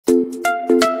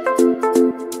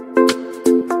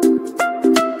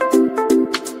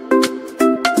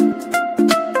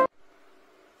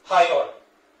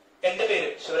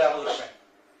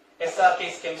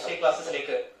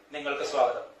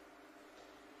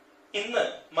ഇന്ന്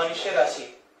മനുഷ്യരാശി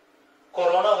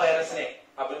കൊറോണ വൈറസിനെ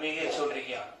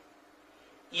അഭിമുഖീകരിച്ചുകൊണ്ടിരിക്കുകയാണ്.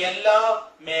 എല്ലാ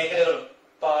മേഖലകളും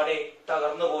പാടെ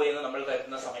തകർന്നുപോയി എന്ന് നമ്മൾ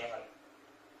കരുതുന്ന സമയങ്ങൾ.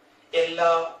 എല്ലാ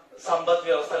സമ്പദ്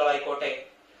വ്യവസ്ഥകളായിക്കോട്ടെ,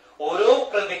 ഓരോ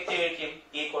വ്യക്തികൾക്കും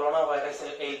ഈ കൊറോണ വൈറസ്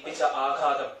ഏൽപ്പിച്ച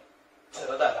ആഘാതം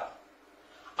ചെറുതല്ല.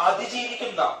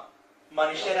 അതിജീവിക്കുന്ന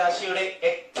മനുഷ്യരാശിയുടെ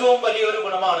ഏറ്റവും വലിയൊരു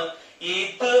ഗുണമാണ്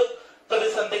ഏത്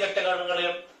പ്രതിസന്ധി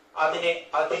ഘട്ടങ്ങളിലും അതിനെ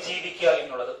അതിജീവിക്കുക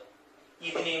എന്നുള്ളത്.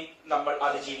 ഇതിനെയും നമ്മൾ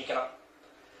അതിജീവിക്കണം.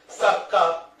 സർക്കാർ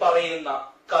പറയുന്ന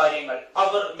കാര്യങ്ങൾ,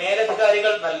 അവർ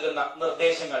മേലധികാരികൾ നൽകുന്ന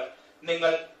നിർദ്ദേശങ്ങൾ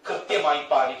നിങ്ങൾ കൃത്യമായി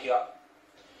പാലിക്കുക.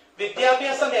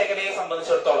 വിദ്യാഭ്യാസ മേഖലയെ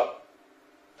സംബന്ധിച്ചിടത്തോളം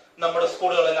നമ്മുടെ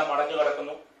സ്കൂളുകളെല്ലാം അടഞ്ഞു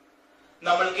കിടക്കുന്നു.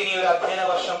 നമ്മൾക്ക് ഇനി ഒരു അധ്യയന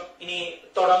വർഷം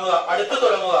അടുത്തു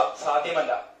തുടങ്ങുക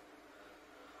സാധ്യമല്ല.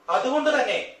 അതുകൊണ്ട്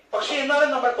തന്നെ പക്ഷെ എന്നാലും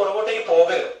നമ്മൾ പുറകോട്ടേക്ക്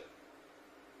പോകരുത്.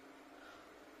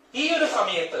 ഈ ഒരു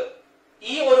സമയത്ത്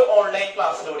ഈ ഒരു ഓൺലൈൻ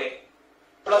ക്ലാസ്സിലൂടെ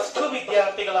 +2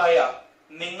 വിദ്യാർത്ഥികളായ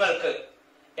നിങ്ങൾക്ക്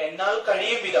എന്നാൽ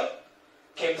കഴിയും വിധം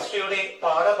കെമിസ്ട്രിയുടെ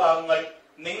പാഠഭാഗങ്ങൾ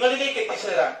നിങ്ങളിലേക്ക് എത്തിച്ചു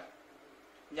തരാൻ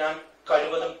ഞാൻ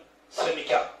കഴിവതും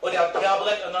ശ്രമിക്കാം. ഒരു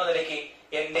അധ്യാപകൻ എന്ന നിലയ്ക്ക്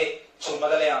എന്റെ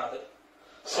ചുമതലയാണത്.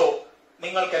 സോ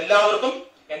നിങ്ങൾക്ക് എല്ലാവർക്കും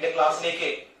എന്റെ ക്ലാസ്സിലേക്ക്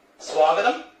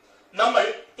സ്വാഗതം. നമ്മൾ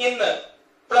ഇന്ന്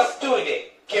 +2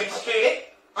 കെമിസ്ട്രിയുടെ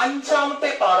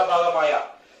 5ാമത്തെ പാഠഭാഗമായ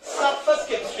സർഫസ്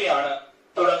കെമിസ്ട്രി ആണ്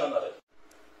തുടങ്ങുന്നത്.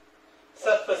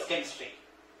 സർഫസ് കെമിസ്ട്രി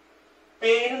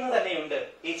പേരിന് തന്നെയുണ്ട്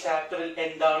ഈ ചാപ്റ്ററിൽ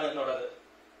എന്താണ് എന്നുള്ളത്.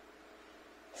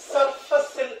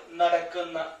 സർഫസിൽ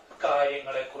നടക്കുന്ന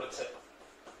കാര്യങ്ങളെ കുറിച്ച്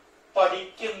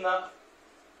പഠിക്കുന്ന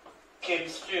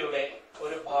കെമിസ്ട്രിയുടെ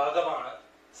ഒരു ഭാഗമാണ്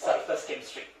surface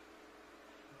chemistry.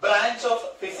 Branch of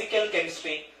physical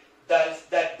chemistry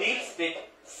that deals with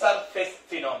surface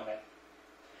phenomenon.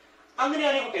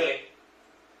 അങ്ങനെയാണ് കുട്ടികളെ,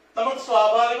 നമുക്ക്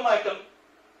സ്വാഭാവികമായിട്ടും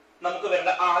നമുക്ക്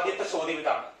വരേണ്ട ആദ്യത്തെ ചോദ്യം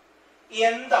ഇതാണ്: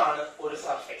 എന്താണ് ഒരു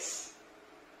സർഫേസ്?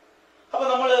 അപ്പൊ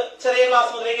നമ്മൾ ചെറിയ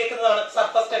ക്ലാസ് മുതലേ കേൾക്കുന്നതാണ്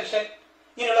സർഫസ് ടെൻഷൻ,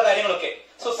 ഇങ്ങനെയുള്ള കാര്യങ്ങളൊക്കെ.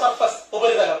 സോ സർഫസ്,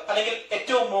 ഉപരിതലം അല്ലെങ്കിൽ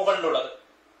ഏറ്റവും മുകളിലുള്ളത്.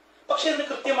 പക്ഷെ ഇതിന്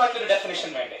കൃത്യമായിട്ടൊരു ഡെഫിനിഷൻ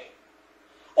വേണ്ടേ?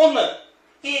 ഒന്ന്,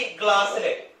 ഈ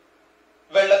ഗ്ലാസ്സിലെ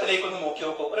വെള്ളത്തിലേക്കൊന്ന് നോക്കി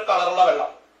നോക്കൂ. ഒരു കളറുള്ള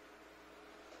വെള്ളം.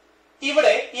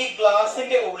 ഇവിടെ ഈ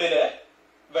ഗ്ലാസിന്റെ ഉള്ളില്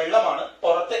വെള്ളമാണ്,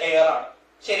 പുറത്ത് എയർ ആണ്,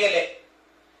 ശരിയല്ലേ?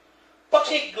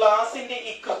 പക്ഷെ ഈ ഗ്ലാസിന്റെ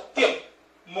ഈ കൃത്യം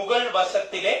മുകൾ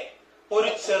വശത്തിലെ ഒരു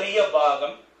ചെറിയ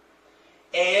ഭാഗം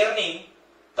എയറിനെയും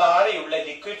താഴെയുള്ള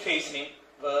ലിക്വിഡ് ഫേസിനെയും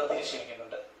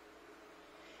വേർതിരിച്ചിരിക്കുന്നുണ്ട്.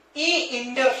 ഈ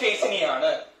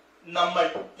ഇന്റർഫേസിനെയാണ് നമ്മൾ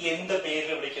എന്ത്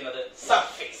പേരിൽ വിളിക്കുന്നത്?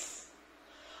 സർഫേസ്.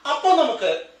 അപ്പോ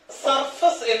നമുക്ക്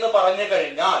സർഫസ് എന്ന് പറഞ്ഞു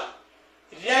കഴിഞ്ഞാൽ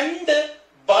 2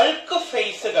 ബൾക്ക്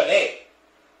ഫേസുകളെ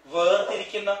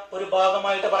വേർതിരിക്കുന്ന ഒരു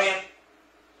ഭാഗമായിട്ട് പറയാം.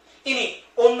 ഇനി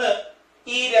ഒന്ന്,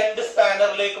 ഈ 2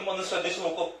 സ്പാനറിലേക്കും ഒന്ന് ശ്രദ്ധിച്ചു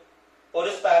നോക്കൂ.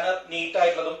 ഒരു സ്പാനർ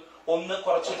നീറ്റായിട്ടുള്ളതും ഒന്ന്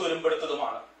കുറച്ച്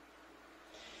തുരുമ്പെടുത്തതുമാണ്.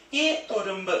 ഈ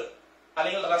തുരുമ്പ്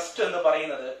അല്ലെങ്കിൽ റസ്റ്റ് എന്ന്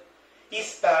പറയുന്നത് ഈ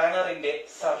സ്പാനറിന്റെ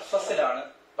സർഫസിലാണ്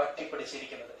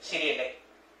പറ്റിപ്പിടിച്ചിരിക്കുന്നത്, ശരിയല്ലേ?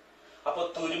 അപ്പൊ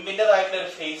തുരുമ്പിന്റേതായിട്ടുള്ള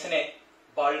ഒരു ഫേസിനെ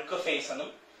ബൾക്ക് ഫേസ് എന്നും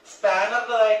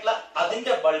സ്പാനറിന്റേതായിട്ടുള്ള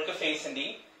അതിന്റെ ബൾക്ക്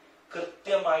ഫേസിന്റെയും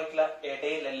കൃത്യമായിട്ടുള്ള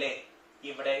ഇടയിലല്ലേ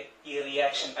ഇവിടെ ഈ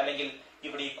റിയാക്ഷൻ അല്ലെങ്കിൽ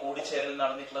ഇവിടെ ഈ കൂടിച്ചേരൽ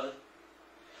നടന്നിട്ടുള്ളത്.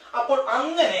 അപ്പോൾ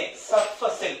അങ്ങനെ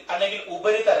സർഫസിൽ അല്ലെങ്കിൽ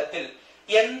ഉപരിതലത്തിൽ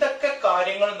എന്തൊക്കെ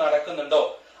കാര്യങ്ങൾ നടക്കുന്നുണ്ടോ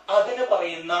അതിന്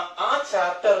പറയുന്ന ആ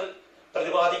ചാപ്റ്ററിൽ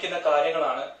പ്രതിപാദിക്കുന്ന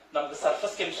കാര്യങ്ങളാണ് നമുക്ക്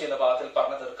സർഫസ് കെമിസ്ട്രി എന്ന ഭാഗത്തിൽ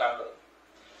പറഞ്ഞു തീർക്കാനുള്ളത്.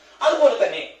 അതുപോലെ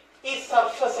തന്നെ ഈ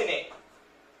സർഫസിനെ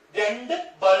 2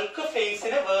 ബൾക്ക്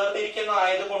ഫേസിനെ വേർതിരിക്കുന്ന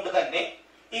ആയതുകൊണ്ട് തന്നെ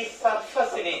ഈ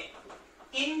സർഫസിനെ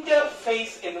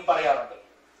ഇന്റർഫേസ് എന്നും പറയാറുണ്ട്.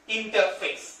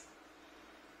 ഇന്റർഫേസ്.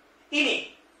 ഇനി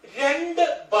 2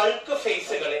 ബൾക്ക്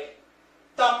ഫേസുകളെ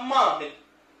തമ്മിൽ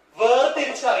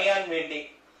വേർതിരിച്ചറിയാൻ വേണ്ടി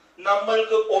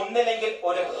നമ്മൾക്ക് ഒന്നില്ലെങ്കിൽ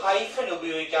ഒരു ഹൈഫൻ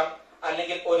ഉപയോഗിക്കാം,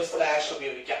 അല്ലെങ്കിൽ ഒരു സ്ലാഷ്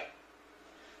ഉപയോഗിക്കാം.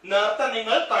 നേരത്തെ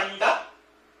നിങ്ങൾ കണ്ട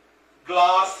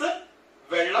ഗ്ലാസ്,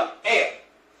 വെള്ളം, എയർ,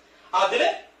 അതില്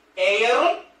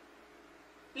എയറും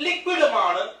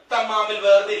ലിക്വിഡുമാണ് തമ്മിൽ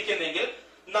വേർതിരിക്കുന്നെങ്കിൽ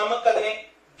നമുക്കതിനെ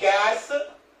ഗ്യാസ്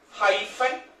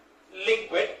ഹൈഫൻ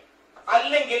ലിക്വിഡ്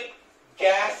അല്ലെങ്കിൽ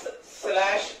ഗ്യാസ്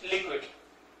സ്ലാഷ് ലിക്വിഡ്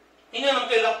ഇങ്ങനെ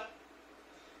നമുക്ക് എഴുതാം.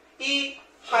 ഈ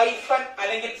ഹൈഫൻ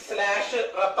അല്ലെങ്കിൽ സ്ലാഷ്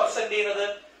റെപ്രസെന്റ് ചെയ്യുന്നത്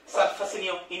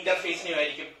സർഫസിനെയോ ഇന്റർഫേസിനെയോ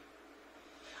ആയിരിക്കും.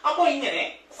 അപ്പോ ഇങ്ങനെ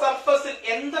സർഫസിൽ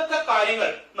എന്തൊക്കെ കാര്യങ്ങൾ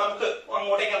നമുക്ക്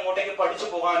അങ്ങോട്ടേക്ക് പഠിച്ചു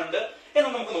പോകാനുണ്ട് എന്ന്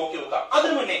നമുക്ക് നോക്കി നോക്കാം.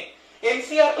 അതിനു മുന്നേ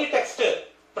NCERT ടെക്സ്റ്റ്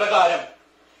പ്രകാരം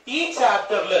ഈ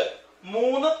ചാപ്റ്ററിൽ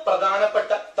 3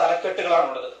 പ്രധാനപ്പെട്ട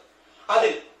തലക്കെട്ടുകളാണുള്ളത്.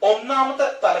 അതിൽ ഒന്നാമത്തെ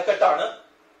തലക്കെട്ടാണ്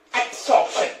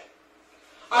അഡ്സോർപ്ഷൻ.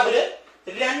 അതില്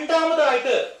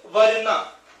രണ്ടാമതായിട്ട് വരുന്ന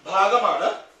ഭാഗമാണ്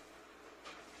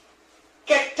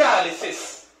കറ്റാലിസിസ്.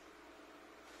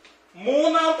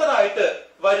 മൂന്നാമതായിട്ട്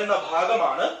വരുന്ന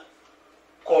ഭാഗമാണ്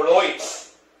കൊളോയിഡ്സ്.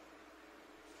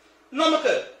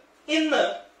 നമുക്ക് ഇന്ന്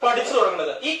പഠിച്ചു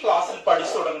തുടങ്ങുന്നത്, ഈ ക്ലാസ്സിൽ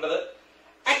പഠിച്ചു തുടങ്ങുന്നത്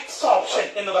അഡ്സോർപ്ഷൻ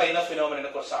എന്ന് പറയുന്ന ഫിനോമിനെ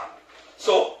കുറിച്ചാണ്.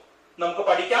 സോ നമുക്ക്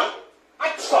പഠിക്കാം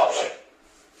അഡ്സോർപ്ഷൻ.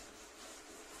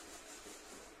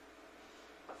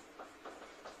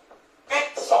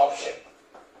 അഡ്സോർപ്ഷൻ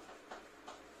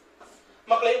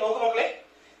മക്കളെ നോക്കൂ മക്കളെ,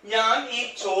 ഞാൻ ഈ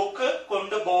ചോക്ക്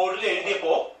കൊണ്ട് ബോർഡിൽ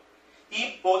എഴുതിയപ്പോ ഈ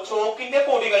ചോക്കിന്റെ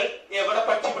പൊടികൾ എവിടെ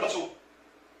പറ്റിപ്പിടിച്ചു?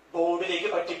 ബോർഡിലേക്ക്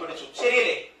പറ്റിപ്പിടിച്ചു.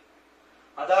 ശരിയല്ലേ?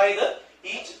 അതായത്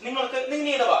ഈ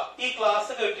നിങ്ങളീടവാ ഈ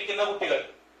ക്ലാസ് കേട്ടിരിക്കുന്ന കുട്ടികൾ,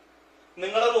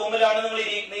 നിങ്ങളുടെ റൂമിലാണ്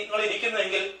നിങ്ങൾ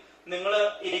ഇരിക്കുന്നതെങ്കിൽ നിങ്ങൾ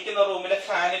ഇരിക്കുന്ന റൂമിലെ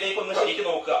ഫാനിലേക്ക് ഒന്ന് ശരിക്കും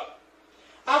നോക്കുക.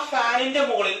 ആ ഫാനിന്റെ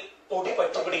മുകളിൽ പൊടി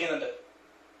പറ്റിപ്പിടിക്കുന്നുണ്ട്.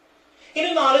 ഇനി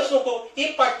ആലോചിച്ച് നോക്കൂ, ഈ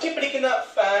പറ്റിപ്പിടിക്കുന്ന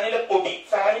ഫാനിലെ പൊടി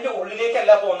ഫാനിന്റെ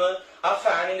ഉള്ളിലേക്കല്ല പോകുന്നത്, ആ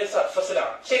ഫാനിന്റെ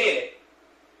സർഫസിലാണ്. ശരിയല്ലേ?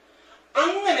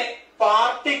 അങ്ങനെ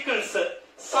പാർട്ടിക്കിൾസ്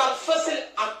സർഫസിൽ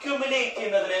അക്യുമുലേറ്റ്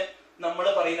ചെയ്യുന്നതിന് നമ്മൾ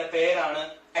പറയുന്ന പേരാണ്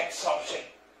adsorption.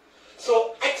 So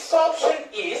adsorption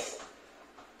is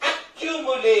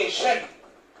accumulation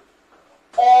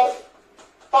of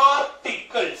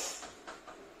particles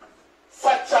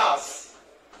such as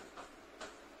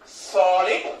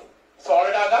solid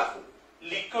ആകാം,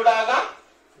 liquid ആകാം,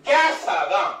 gas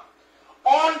ആകാം,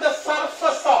 on the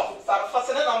surface of,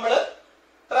 സർഫസിനെ നമ്മൾ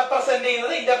റെപ്രസെന്റ്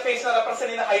ചെയ്യുന്നത്, ഇന്റർഫേസിനെ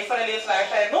റെപ്രസെന്റ് ചെയ്യുന്ന ഹൈഫൻ അല്ലെങ്കിൽ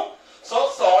സ്ലാഷ് ആയിരുന്നു. സോ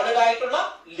സോളിഡ് ആയിട്ടുള്ള,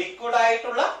 ലിക്വിഡ്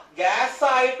ആയിട്ടുള്ള, ഗ്യാസ്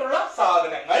ആയിട്ടുള്ള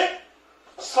സാധനങ്ങൾ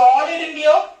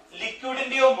സോളിഡിന്റെയോ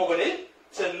ലിക്വിഡിന്റെയോ മുകളിൽ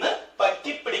ചെന്ന്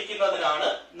പറ്റിപ്പിടിക്കുന്നതിനാണ്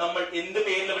നമ്മൾ എന്ത്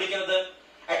പേരിൽ വിളിക്കുന്നത്?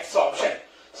 Adsorption.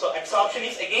 So adsorption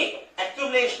is again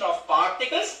accumulation of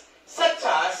particles such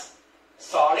as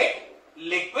solid,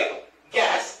 liquid,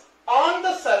 gas on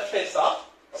the surface of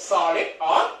solid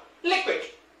or liquid.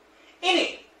 ഇനി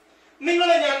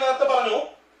നിങ്ങളെ ഞാൻ നേരത്തെ പറഞ്ഞു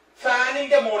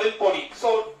ഫാനിന്റെ മുകളിൽ പൊടി. So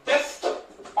dust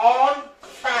on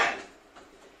fan.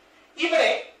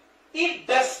 ഇവിടെ ഈ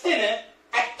ഡസ്റ്റിന്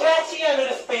അറ്റാച്ച് ചെയ്യാൻ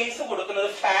ഒരു സ്പേസ് കൊടുക്കുന്നത്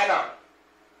ഫാനാണ്.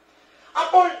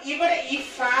 അപ്പോൾ ഇവിടെ ഈ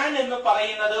ഫാൻ എന്ന്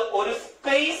പറയുന്നത് ഒരു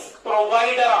സ്പേസ്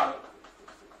പ്രൊവൈഡർ ആണ്.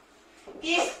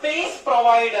 ഈ സ്പേസ്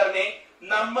പ്രൊവൈഡറിനെ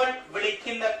നമ്മൾ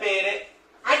വിളിക്കുന്ന പേര്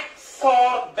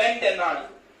അഡ്സോർബന്റ് എന്നാണ്.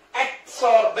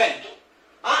 അഡ്സോർബന്റ്.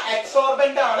 ആ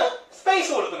അഡ്സോർബന്റ് ആണ് സ്പേസ്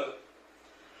കൊടുക്കുന്നത്.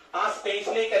 ആ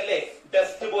സ്പേസിലേക്കല്ലേ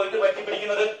ഡസ്റ്റ് പോയിട്ട്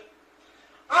പറ്റിപ്പിടിക്കുന്നത്.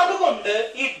 അതുകൊണ്ട്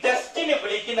ഈ ഡസ്റ്റിനെ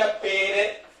വിളിക്കുന്ന പേര്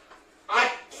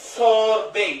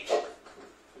അഡ്സോർബേറ്റ്.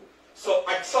 സോ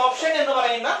അഡ്സോർപ്ഷൻ എന്ന്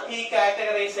പറയുന്ന ഈ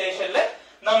കാറ്റഗറൈസേഷനിൽ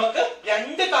നമുക്ക്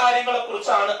രണ്ട് കാര്യങ്ങളെ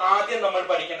കുറിച്ചാണ് ആദ്യം നമ്മൾ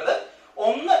പഠിക്കേണ്ടത്.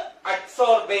 ഒന്ന്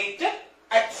adsorbate,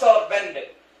 adsorbent.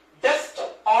 Dust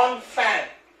on fan,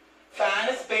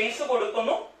 fan space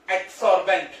കൊടുക്കുന്നു,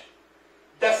 അഡ്സോർബന്റ്.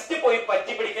 ഡസ്റ്റ് പോയി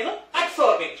പറ്റിപ്പിടിക്കുന്നു,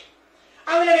 അഡ്സോർബേറ്റ്.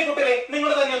 അങ്ങനെയാണെങ്കിൽ കുട്ടികളെ നിങ്ങൾ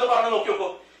തന്നെ ഒന്ന് പറഞ്ഞു നോക്കി നോക്കൂ.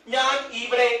 ഞാൻ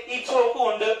ഇവിടെ ഈ ചോക്ക്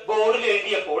കൊണ്ട് ബോർഡിൽ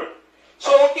എഴുതിയപ്പോൾ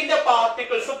ചോക്കിന്റെ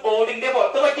പാർട്ടിക്കിൾസ് ബോർഡിന്റെ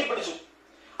പുറത്ത് പറ്റിപ്പിടിച്ചു.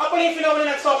 അപ്പോൾ ഈ ഫിനോമിനൻ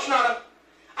അഡ്സോർപ്ഷൻ ആണ്.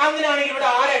 അങ്ങനെയാണെങ്കിൽ ഇവിടെ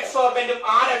ആര് അഡ്സോർബന്റും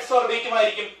ആര് അഡ്സോർബേറ്റും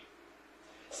ആയിരിക്കും?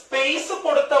 സ്പേസ്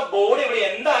കൊടുത്ത ബോർഡ് ഇവിടെ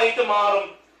എന്തായിട്ട് മാറും?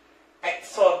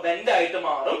 അഡ്സോർബന്റ് ആയിട്ട്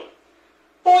മാറും.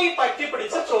 പോയി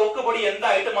പറ്റിപ്പിടിച്ച ചോക്ക് പൊടി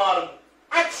എന്തായിട്ട് മാറും?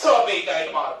 അഡ്സോർബേറ്റ്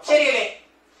ആയിട്ട് മാറും. ശരിയല്ലേ?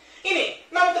 ഇനി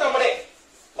നമുക്ക് നമ്മുടെ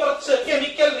കുറച്ച്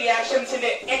കെമിക്കൽ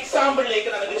റിയാക്ഷൻസിന്റെ എക്സാമ്പിളിലേക്ക്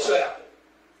നമുക്ക് തിരിച്ചു വരാം.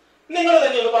 നിങ്ങൾ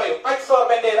തന്നെ ഒന്ന് പറയൂ,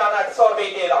 അഡ്സോർബന്റ് ഏതാണ്,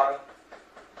 അഡ്സോർബേറ്റ് ഏതാണ്?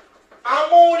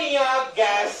 അമോണിയ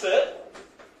ഗ്യാസ്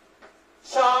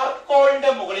ചാർക്കോളിന്റെ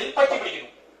മുകളിൽ പറ്റിപ്പിടിക്കുന്നു.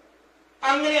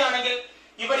 അങ്ങനെയാണെങ്കിൽ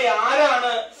ഇവിടെ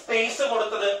ആരാണ് സ്പേസ്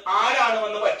കൊടുത്തത്? ആരാണ്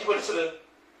വന്ന് പറ്റിപ്പിടിച്ചത്?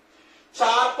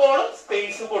 ചാർക്കോൾ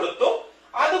സ്പേസ് കൊടുത്തു.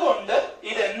 അതുകൊണ്ട്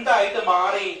ഇതെന്തായിട്ട്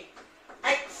മാറി?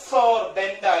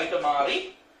 അഡ്സോർബന്റ് ആയിട്ട് മാറി.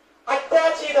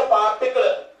 അറ്റാച്ച് ചെയ്ത പാർട്ടിക്കിൾ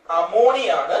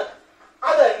അമോണിയാണ്.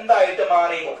 അതെന്തായിട്ട്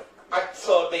മാറി?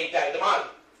 അഡ്സോർബേറ്റ് ആയിട്ട് മാറി.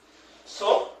 സോ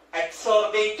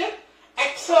അഡ്സോർബേറ്റ്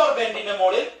അഡ്സോർബന്റിന്റെ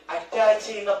മുകളിൽ അറ്റാച്ച്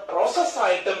ചെയ്യുന്ന പ്രോസസ്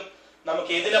ആയിട്ടും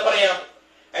നമുക്ക് ഏതിനെ പറയാം?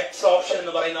 അഡ്സോർപ്ഷൻ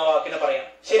എന്ന് പറയുന്ന വാക്കിനെ പറയാം.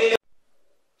 ശരി,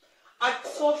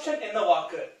 അഡ്സോർപ്ഷൻ എന്ന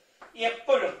വാക്ക്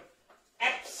എപ്പോഴും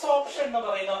അബ്സോർപ്ഷൻ എന്ന്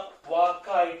പറയുന്ന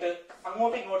വാക്കായിട്ട്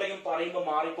അങ്ങോട്ടും ഇങ്ങോട്ടേക്കും പറയുമ്പോൾ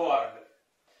മാറിപ്പോവാറുണ്ട്.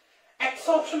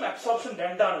 അബ്സോർപ്ഷൻ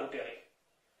രണ്ടാണ് കുട്ടികളെ.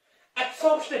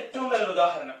 അബ്സോർപ്ഷൻ ഏറ്റവും നല്ല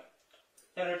ഉദാഹരണം,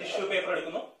 ഞാനൊരു ടിഷ്യൂ പേപ്പർ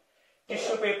എടുക്കുന്നു.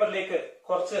 ടിഷ്യൂ പേപ്പറിലേക്ക്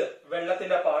കുറച്ച്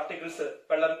വെള്ളത്തിന്റെ പാർട്ടിക്കിൾസ്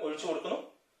വെള്ളം ഒഴിച്ചു കൊടുക്കുന്നു.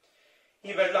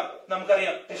 ഈ വെള്ളം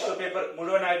നമുക്കറിയാം ടിഷ്യൂ പേപ്പർ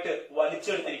മുഴുവനായിട്ട്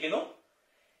വലിച്ചെടുത്തിരിക്കുന്നു.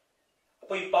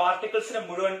 അപ്പൊ ഈ പാർട്ടിക്കിൾസിനെ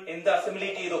മുഴുവൻ എന്ത്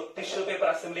അസിമിലേറ്റ് ചെയ്തു? ടിഷ്യൂ പേപ്പർ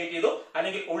അസിമിലേറ്റ് ചെയ്തു,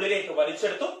 അല്ലെങ്കിൽ ഉള്ളിലേക്ക്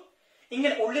വലിച്ചെടുത്തു.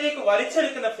 ഇങ്ങനെ ഉള്ളിലേക്ക്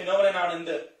വലിച്ചെടുക്കുന്ന ഫിനോമിനനാണ്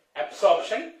എന്ത്?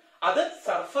 അബ്സോർപ്ഷൻ. അത്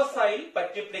സർഫസ് ആയിൽ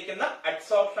പറ്റിപ്പിടിക്കുന്ന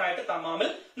അഡ്സോർപ്ഷൻ ആയിട്ട് തമ്മിൽ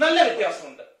നല്ല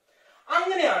വ്യത്യാസമുണ്ട്.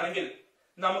 അങ്ങനെയാണെങ്കിൽ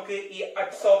നമുക്ക് ഈ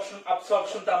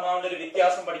അബ്സോർപ്ഷൻ തമ്മിലുള്ള ഒരു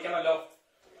വ്യത്യാസം പഠിക്കണമല്ലോ.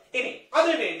 ഇനി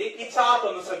അതിനുവേണ്ടി ഈ ചാർട്ട്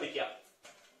ഒന്ന് ശ്രദ്ധിക്കാം.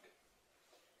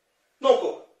 നോക്കൂ,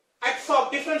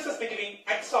 differences between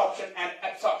adsorption and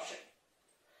absorption.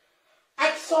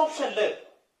 Adsorptionല്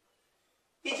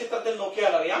ഈ ചിത്രത്തിൽ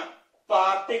നോക്കിയാൽ അറിയാം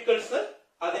പാർട്ടിക്കിൾസ്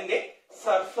അതിന്റെ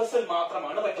സർഫസിൽ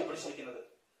മാത്രമാണ് പറ്റിപ്പിടിച്ചിരിക്കുന്നത്.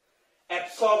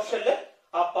 അബ്സോർപ്ഷനില്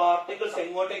ആ പാർട്ടിക്കിൾസ്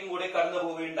എങ്ങോട്ടേക്കും കൂടെ കടന്നു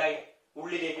പോവുകയുണ്ടായി,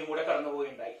 ഉള്ളിലേക്കും കൂടെ കടന്നു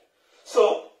പോവുകയുണ്ടായി. So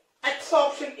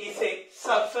adsorption is a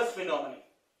surface phenomenon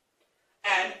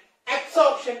and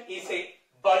absorption is a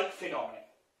bulk phenomenon.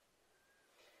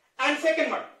 And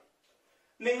second one,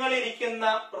 നിങ്ങൾ ഇരിക്കുന്ന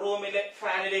റൂമിലെ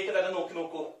ഫാനിലേക്ക് തന്നെ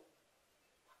നോക്കൂ.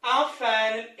 ആ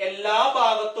ഫാനിൽ എല്ലാ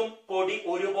ഭാഗത്തും പൊടി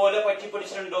ഒരുപോലെ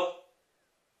പറ്റിപ്പിടിച്ചിട്ടുണ്ടോ?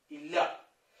 ഇല്ല.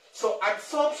 സോ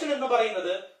അബ്സോർപ്ഷൻ എന്ന്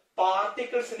പറയുന്നത്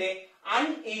പാർട്ടിക്കിൾസിന്റെ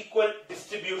അൺഈക്വൽ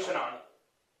ഡിസ്ട്രിബ്യൂഷൻ ആണ്.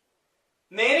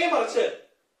 നേരെ മറിച്ച്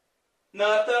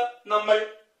നേരത്തെ നമ്മൾ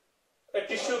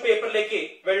ടിഷ്യൂ പേപ്പറിലേക്ക്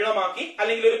വെള്ളമാക്കി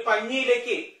അല്ലെങ്കിൽ ഒരു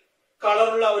പഞ്ഞിയിലേക്ക്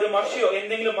കളറുള്ള ഒരു മഷിയോ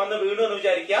എന്തെങ്കിലും വന്ന് വീണു എന്ന്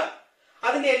വിചാരിക്കുക,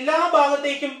 അതിന്റെ എല്ലാ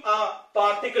ഭാഗത്തേക്കും ആ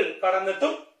പാർട്ടിക്കിൾ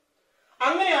കടന്നെത്തും.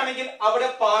 അങ്ങനെയാണെങ്കിൽ അവിടെ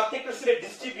പാർട്ടിക്കിൾസിന്റെ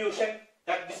distribution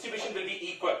will be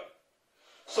equal.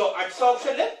 So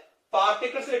അബ്സോർപ്ഷനില്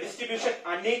പാർട്ടിക്കിൾസിന്റെ distribution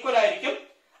unequal ആയിരിക്കും,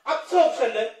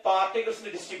 അബ്സോർപ്ഷനില്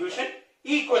പാർട്ടിക്കിൾസിന്റെ ഡിസ്ട്രിബ്യൂഷൻ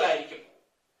ഈക്വൽ ആയിരിക്കും.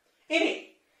 ഇനി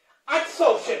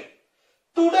അബ്സോർപ്ഷൻ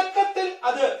തുടക്കത്തിൽ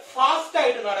അത് ഫാസ്റ്റ്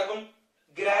ആയിട്ട് നടക്കും,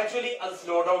 ഗ്രാജുവലി അത്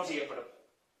സ്ലോ ഡൗൺ ചെയ്യപ്പെടും.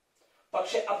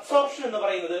 പക്ഷെ അബ്സോർപ്ഷൻ എന്ന്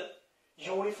പറയുന്നത്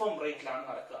യൂണിഫോം റേറ്റിലാണ്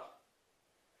നടക്കുക.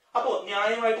 അപ്പോ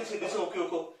ന്യായമായിട്ട് ശ്രദ്ധിച്ചു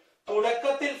നോക്കൂ,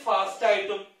 തുടക്കത്തിൽ ഫാസ്റ്റ്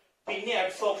ആയിട്ടും പിന്നെ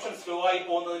അബ്സോർപ്ഷൻ സ്ലോ ആയി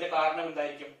പോകുന്നതിന്റെ കാരണം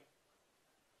എന്തായിരിക്കും?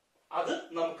 അത്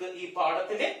നമുക്ക് ഈ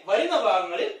പാഠത്തിന്റെ വരുന്ന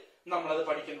ഭാഗങ്ങളിൽ നമ്മൾ അത്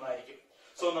പഠിക്കുന്നതായിരിക്കും.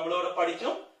 സോ നമ്മളിവിടെ പഠിച്ചു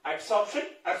അബ്സോർപ്ഷൻ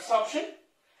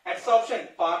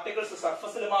പാർട്ടിക്കിൾസ്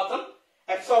സർഫസിൽ മാത്രം,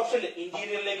 അബ്സോർപ്ഷൻ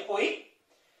ഇന്റീരിയറിലേക്ക് പോയി.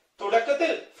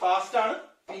 തുടക്കത്തിൽ ഫാസ്റ്റ് ആണ്,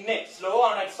 പിന്നെ സ്ലോ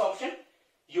ആണ് അബ്സോർപ്ഷൻ,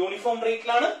 യൂണിഫോം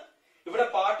റേറ്റിലാണ്. ഇവിടെ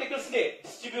പാർട്ടിക്കിൾസിന്റെ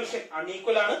ഡിസ്ട്രിബ്യൂഷൻ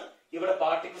അൺഈക്വൽ ആണ്, ഇവിടെ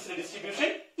പാർട്ടിക്കിൾസിന്റെ ഡിസ്ട്രിബ്യൂഷൻ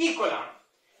ഈക്വൽ ആണ്.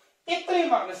 ഇത്രയും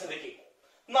പറഞ്ഞ സ്ഥിതിക്ക്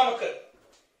നമുക്ക്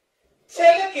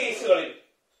ചില കേസുകളിൽ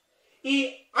ഈ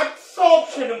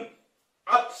അബ്സോർപ്ഷനും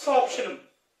അബ്സോർപ്ഷനും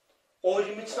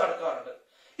ഒരുമിച്ച് നടക്കാറുണ്ട്.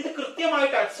 ഇത്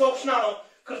കൃത്യമായിട്ട് അബ്സോർപ്ഷൻ ആണോ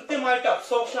കൃത്യമായിട്ട്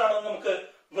അബ്സോർപ്ഷൻ ആണോ എന്ന് നമുക്ക്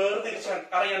വേർതിരിച്ചാൽ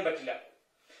അറിയാൻ പറ്റില്ല.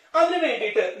 അതിനു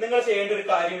വേണ്ടിയിട്ട് നിങ്ങൾ ചെയ്യേണ്ട ഒരു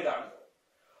കാര്യം ഇതാണ്.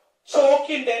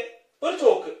 ഒരു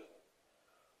ചോക്ക്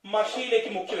മഷിയിലേക്ക്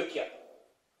മുക്കി വെക്കുക.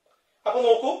 അപ്പൊ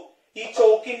നോക്കൂ, ഈ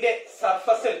ചോക്കിന്റെ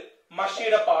സർഫസിൽ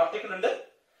മഷിയുടെ പാർട്ടിക്കിൾ ഉണ്ട്.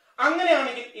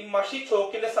 അങ്ങനെയാണെങ്കിൽ ഈ മഷി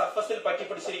ചോക്കിന്റെ സർഫസിൽ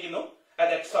പറ്റിപ്പിടിച്ചിരിക്കുന്നു,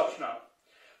 അത് അബ്സോർപ്ഷൻ ആണ്.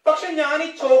 പക്ഷെ ഞാൻ ഈ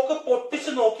ചോക്ക്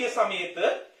പൊട്ടിച്ചു നോക്കിയ സമയത്ത്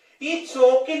ഈ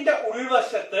ചോക്കിന്റെ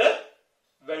ഉൾവശത്ത്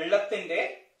വെള്ളത്തിന്റെ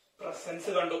പ്രസൻസ്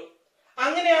കണ്ടു.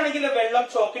 അങ്ങനെയാണെങ്കിൽ വെള്ളം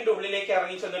ചോക്കിന്റെ ഉള്ളിലേക്ക്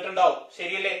ഇറങ്ങി ചെന്നിട്ടുണ്ടാവും,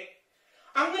 ശരിയല്ലേ?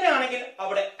 അങ്ങനെയാണെങ്കിൽ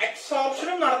അവിടെ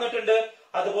അബ്സോർപ്ഷനും നടന്നിട്ടുണ്ട്,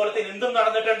 അതുപോലെ തന്നെ എന്തും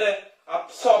നടന്നിട്ടുണ്ട്,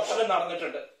 അബ്സോർപ്ഷനും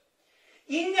നടന്നിട്ടുണ്ട്.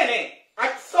 ഇങ്ങനെ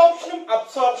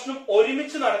അബ്സോർപ്ഷനും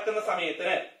ഒരുമിച്ച് നടക്കുന്ന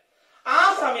സമയത്തിന്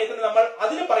നമ്മൾ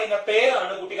അതിന് പറയുന്ന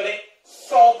പേരാണ് കുട്ടികളെ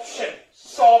സോപ്ഷൻ.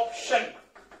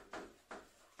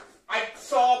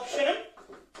 അബ്സോർപ്ഷനും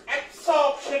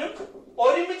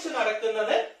ഒരുമിച്ച്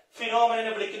നടക്കുന്നത്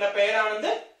ഫിനോമിനനെ വിളിക്കുന്ന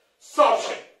പേരാണെന്ന്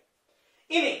സോപ്ഷൻ.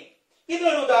 ഇനി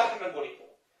ഇതിനൊരു ഉദാഹരണം കൂടി.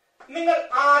 നിങ്ങൾ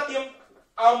ആദ്യം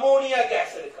അമോണിയ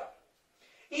ഗ്യാസ് എടുക്കുക.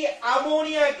 ഈ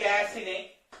അമോണിയ ഗ്യാസിനെ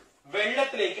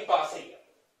വെള്ളത്തിലേക്ക് പാസ് ചെയ്യുക.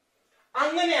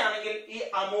 അങ്ങനെയാണെങ്കിൽ ഈ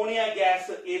അമോണിയ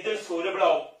ഗ്യാസ് ഏതിൽ സോലബിൾ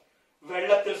ആവും?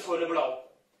 വെള്ളത്തിൽ സോലബിൾ ആവും.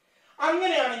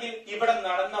 അങ്ങനെയാണെങ്കിൽ ഇവിടെ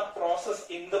നടന്ന പ്രോസസ്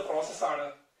എന്ത് പ്രോസസ്സാണ്?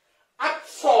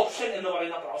 അബ്സോർപ്ഷൻ എന്ന്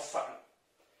പറയുന്ന പ്രോസസ്സാണ്.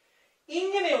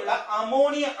 ഇങ്ങനെയുള്ള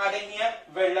അമോണിയ അടങ്ങിയ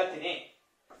വെള്ളത്തിനെ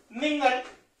നിങ്ങൾ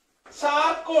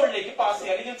ചാർക്കോളിലേക്ക് പാസ്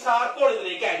ചെയ്യുക, അല്ലെങ്കിൽ ചാർക്കോൾ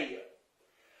ഇതിലേക്ക് ആഡ് ചെയ്യുക.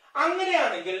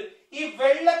 അങ്ങനെയാണെങ്കിൽ ഈ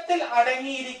വെള്ളത്തിൽ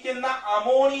അടങ്ങിയിരിക്കുന്ന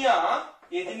അമോണിയ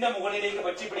ഇതിന്റെ മുകളിലേക്ക്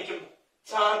പറ്റിപ്പിടിക്കും,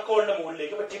 ചാർക്കോളിന്റെ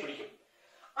മുകളിലേക്ക് പറ്റിപ്പിടിക്കും.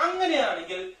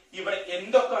 അങ്ങനെയാണെങ്കിൽ ഇവിടെ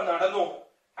എന്തൊക്കെ നടന്നു?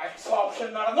 അബ്സോർപ്ഷൻ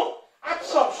നടന്നു,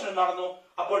 അബ്സോർപ്ഷൻ നടന്നു.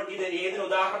 അപ്പോൾ ഇത് ഏതിന്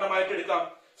ഉദാഹരണമായിട്ട് എടുക്കാം?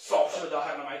 സോപ്ഷൻ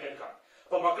ഉദാഹരണമായിട്ട് എടുക്കാം.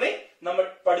 അപ്പൊ മക്കളെ, നമ്മൾ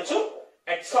പഠിച്ചു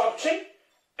അബ്സോർപ്ഷൻ,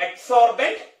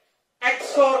 അബ്സോർബന്റ്,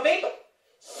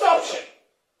 സോപ്ഷൻ.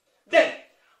 ദെൻ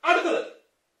അടുത്തത്,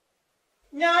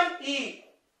 ഞാൻ ഈ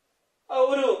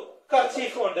ഒരു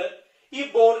കർച്ചീഫ് കൊണ്ട് ഈ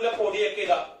ബോർഡിലെ പൊടിയൊക്കെ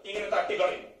ഇതാ ഇങ്ങനെ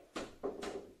തട്ടിക്കളയും.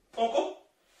 നോക്കൂ,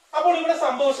 അപ്പോൾ ഇവിടെ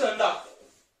സംഭവിച്ചത് എന്താ?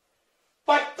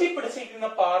 പറ്റിപ്പിടിച്ചിരിക്കുന്ന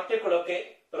പാർട്ടിക്കിളൊക്കെ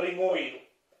റിമൂവ് ചെയ്തു.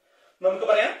 നമുക്ക്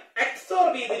പറയാം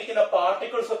അബ്സോർബ് ചെയ്തിരിക്കുന്ന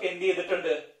പാർട്ടിക്കിൾസ് ഒക്കെ എന്ത്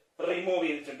ചെയ്തിട്ടുണ്ട്? റിമൂവ്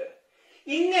ചെയ്തിട്ടുണ്ട്.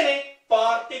 ഇങ്ങനെ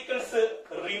പാർട്ടിക്കിൾസ്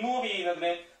റിമൂവ്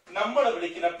ചെയ്യുന്നതിന് നമ്മൾ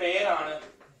വിളിക്കുന്ന പേരാണ്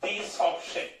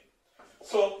desorption.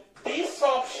 So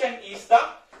desorption is the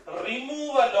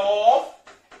removal of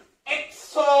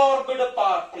absorbed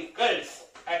particles.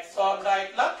 Absorbed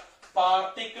ആയിട്ടുള്ള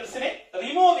പാർട്ടിക്കിൾസിനെ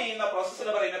റിമൂവ് ചെയ്യുന്ന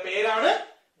പ്രോസസ്സിന് പറയുന്ന പേരാണ്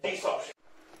desorption.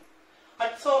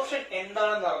 അബ്സോർപ്ഷൻ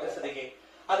എന്താണെന്ന് അറിഞ്ഞ സ്ഥിതിക്ക്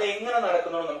അത് എങ്ങനെ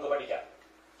നടക്കുന്നു നമുക്ക് പഠിക്കാം.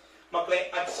 മക്കളെ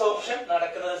അഡ്സോർപ്ഷൻ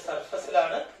നടക്കുന്നത്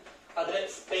സർഫസിലാണ്. അതിന്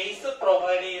സ്പേസ്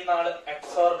പ്രൊവൈഡ് ചെയ്യുന്ന ആള്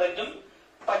അഡ്സോർബന്റും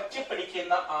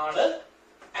പറ്റിപ്പിടിക്കുന്ന ആള്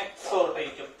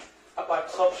അഡ്സോർബേറ്റും. അപ്പൊ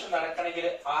അഡ്സോർപ്ഷൻ നടക്കണമെങ്കിൽ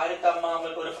ആര്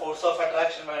തമ്മിൽ ഒരു ഫോഴ്സ് ഓഫ്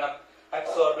അട്രാക്ഷൻ വേണം?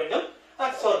 അഡ്സോർബന്റും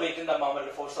അഡ്സോർബേറ്റും തമ്മിൽ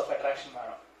ഒരു ഫോഴ്സ് ഓഫ് അട്രാക്ഷൻ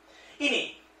വേണം. ഇനി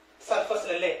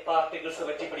സർഫസിലല്ലേ പാർട്ടിക്കിൾസ്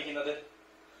പറ്റിപ്പിടിക്കുന്നത്?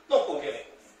 നോക്കൂ,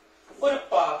 ഒരു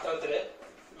പാത്രത്തില്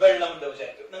വെള്ളമുണ്ട്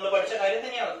വിചാരിക്കും. നിങ്ങൾ പഠിച്ച കാര്യം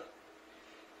തന്നെയാണത്.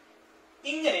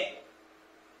 ഇങ്ങനെ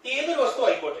ഏതൊരു വസ്തു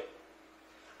ആയിക്കോട്ടെ,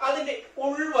 അതിന്റെ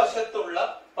ഉൾവശത്തുള്ള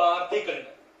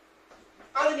പാർട്ടിക്കിളിന്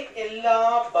അതിന് എല്ലാ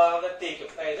ഭാഗത്തേക്കും,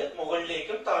 അതായത്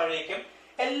മുകളിലേക്കും താഴേക്കും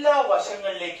എല്ലാ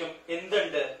വശങ്ങളിലേക്കും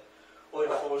എന്തുണ്ട്?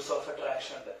 ഒരു ഫോഴ്സ് ഓഫ്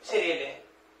അട്രാക്ഷൻ ഉണ്ട്. ശരിയല്ലേ?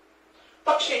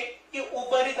 പക്ഷെ ഈ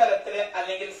ഉപരിതലത്തിലെ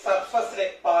അല്ലെങ്കിൽ സർഫസിലെ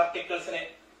പാർട്ടിക്കിൾസിനെ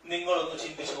നിങ്ങളൊന്ന്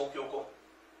ചിന്തിച്ചു നോക്കൂ.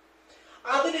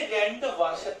 അതിന് രണ്ട്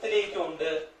വശത്തിലേക്കും ഉണ്ട്,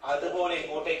 അതുപോലെ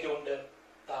ഇങ്ങോട്ടേക്കും ഉണ്ട്,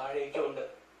 താഴേക്കും ഉണ്ട്.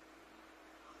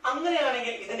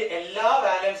 അങ്ങനെയാണെങ്കിൽ ഇതിന്റെ എല്ലാ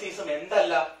വാലൻസീസും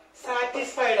എന്തല്ല?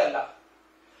 സാറ്റിസ്ഫൈഡ് അല്ല.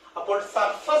 അപ്പോൾ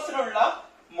സർഫസിലുള്ള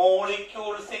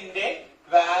മോളിക്യൂൾസിന്റെ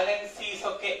വാലൻസീസ്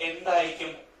ഒക്കെ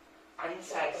എന്തായിരിക്കും?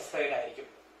 അൺസാറ്റിസ്ഫൈഡ് ആയിരിക്കും.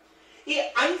 ഈ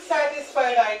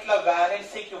അൺസാറ്റിസ്ഫൈഡ് ആയിട്ടുള്ള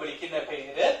വാലൻസിക്ക് വിളിക്കുന്ന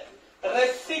പേര്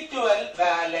റെസിഡ്യുവൽ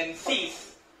വാലൻസീസ്.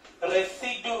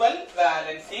 റെസിഡ്യുവൽ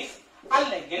വാലൻസീസ്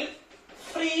അല്ലെങ്കിൽ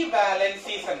ഫ്രീ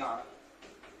വാലൻസീസ് എന്നാണ്.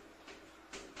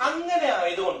 അങ്ങനെ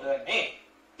ആയതുകൊണ്ട് തന്നെ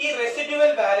ഈ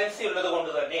റെസിഡ്യുവൽ വാലൻസി ഉള്ളത്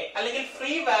കൊണ്ട് തന്നെ അല്ലെങ്കിൽ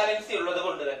ഫ്രീ വാലൻസി ഉള്ളത്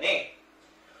കൊണ്ട് തന്നെ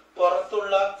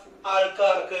പുറത്തുള്ള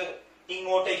ആൾക്കാർക്ക്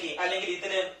ഇങ്ങോട്ടേക്ക് അല്ലെങ്കിൽ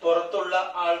ഇതിന് പുറത്തുള്ള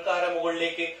ആൾക്കാരുടെ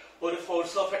മുകളിലേക്ക് ഒരു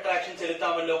ഫോഴ്സ് ഓഫ് അട്രാക്ഷൻ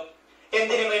ചെലുത്താമല്ലോ.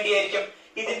 എന്തിനു വേണ്ടിയായിരിക്കും?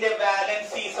 ഇതിന്റെ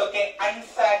വാലൻസീസ് ഒക്കെ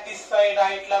അൺസാറ്റിസ്ഫൈഡ്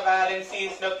ആയിട്ടുള്ള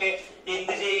വാലൻസീസിനൊക്കെ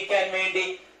എന്ത് ചെയ്യിക്കാൻ വേണ്ടി?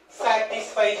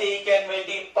 സാറ്റിസ്ഫൈ ചെയ്യിക്കാൻ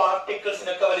വേണ്ടി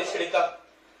പാർട്ടിക്കിൾസിനൊക്കെ വലിച്ചെടുക്കാം.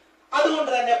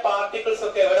 അതുകൊണ്ട് തന്നെ പാർട്ടിക്കിൾസ്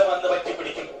ഒക്കെ എവിടെ വന്ന്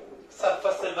പറ്റിപ്പിടിക്കും?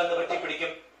 സർഫസിൽ വന്ന്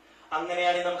പറ്റിപ്പിടിക്കും.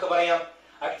 അങ്ങനെയാണെങ്കിൽ നമുക്ക് പറയാം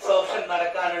അഡ്സോർപ്ഷൻ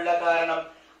നടക്കാനുള്ള കാരണം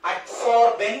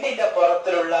അഡ്സോർബന്റിന്റെ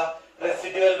പുറത്തിലുള്ള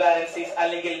റെസിഡ്യുവൽ വാലൻസീസ്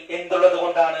അല്ലെങ്കിൽ എന്തുള്ളത്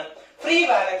കൊണ്ടാണ്? ഫ്രീ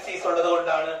വാലൻസീസ് ഉള്ളത്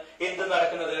കൊണ്ടാണ് എന്ത്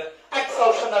നടക്കുന്നത്?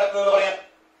 അഡ്സോർപ്ഷൻ നടക്കുന്നത് പറയാം.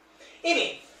 ഇനി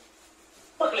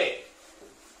മക്കളെ,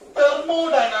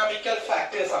 തെർമോഡൈനാമിക്കൽ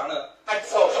ഫാക്ടേഴ്സ് ആണ്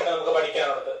അഡ്സോർപ്ഷൻ നമുക്ക്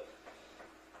പഠിക്കാനുള്ളത്.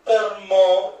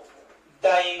 തെർമോഡൈനാമിക്കൽ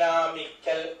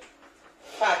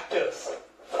ഫാക്ടേഴ്സ്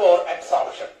ഫോർ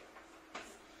അഡ്സോർപ്ഷൻ.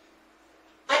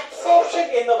 അഡ്സോർപ്ഷൻ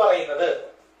എന്ന് പറയുന്നത്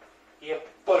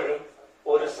എപ്പോഴും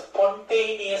ഒരു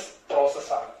സ്പോണ്ടേനിയസ്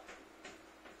പ്രോസസ് ആണ്.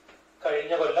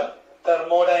 കഴിഞ്ഞ കൊല്ലം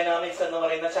തെർമോഡൈനാമിക്സ് എന്ന്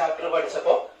പറയുന്ന ചാപ്റ്റർ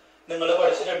പഠിച്ചപ്പോ നിങ്ങൾ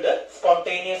പഠിച്ചിട്ടുണ്ട്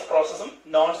സ്പോണ്ടേനിയസ് പ്രോസസ്സും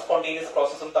നോൺ സ്പോണ്ടേനിയസ്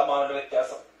പ്രോസസ്സും തമ്മിലുള്ള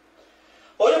വ്യത്യാസം.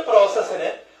 ഒരു പ്രോസസ്സിന്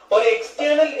ഒരു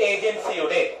എക്സ്റ്റേണൽ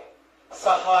ഏജൻസിയുടെ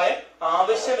സഹായം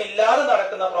ആവശ്യമില്ലാതെ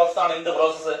നടക്കുന്ന പ്രോസസ്സാണ് എന്ത്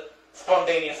പ്രോസസ്സ്?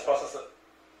 Spontaneous process.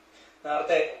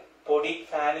 നേരത്തെ പൊടി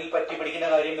ഫാനിൽ പറ്റി പിടിക്കുന്ന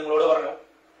കാര്യം നിങ്ങളോട് പറഞ്ഞു.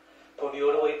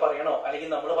 പൊടിയോട് പോയി പറയണോ അല്ലെങ്കിൽ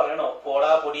നമ്മൾ പറയണോ പോടാ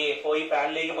പൊടിയെ പോയി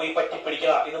ഫാനിലേക്ക് പോയി പറ്റി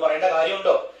പിടിക്കുക എന്ന് പറയേണ്ട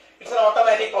കാര്യമുണ്ടോ? It's an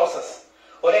automatic process.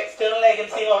 ഒരു എക്സ്റ്റേണൽ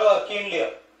ഏജൻസിയും അവിടെ വർക്ക് ചെയ്യുന്നില്ല.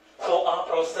 സോ ആ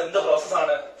പ്രോസസ് എന്ത് പ്രോസസ്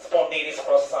ആണ്? സ്പോണ്ടേനിയസ്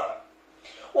പ്രോസസ് ആണ്.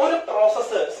 ഒരു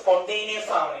പ്രോസസ്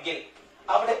സ്പോണ്ടേനിയസ് ആണെങ്കിൽ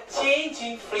അവിടെ change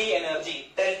in free energy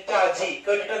delta G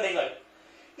കേട്ടിട്ടുണ്ട് നിങ്ങൾ.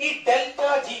 ഈ delta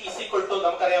G is equal to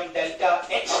നമുക്കറിയാം delta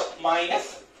H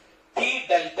minus T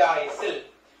delta എസിൽ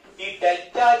ഈ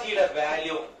ഡെൽറ്റ ജിയുടെ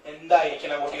വാല്യൂ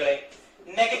എന്തായിരിക്കണം കുട്ടികളെ?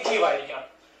 നെഗറ്റീവ് ആയിരിക്കണം.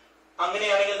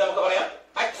 അങ്ങനെയാണെങ്കിൽ നമുക്ക് പറയാം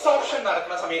അഡ്സോർപ്ഷൻ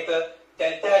നടക്കുന്ന സമയത്ത്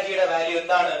ഡെൽറ്റ ജിയുടെ വാല്യൂ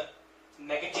എന്താണ്?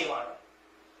 നെഗറ്റീവ് ആണ്.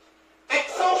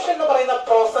 അഡ്സോർപ്ഷൻ എന്ന് പറയുന്ന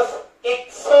പ്രോസസ്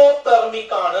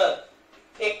എക്സോതെർമിക് ആണ്.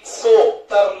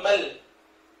 എക്സോതെർമൽ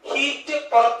ഹീറ്റ്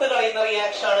പുറത്ത് കളയുന്ന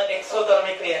റിയാക്ഷൻ ആണ്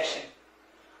എക്സോതെർമിക് റിയാക്ഷൻ.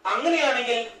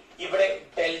 അങ്ങനെയാണെങ്കിൽ ഇവിടെ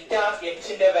ഡെൽറ്റ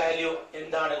എച്ചിന്റെ വാല്യൂ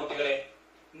എന്താണ് കുട്ടികളെ?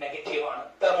 നെഗറ്റീവ് ആണ്.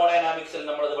 തെർമോഡൈനാമിക്സിൽ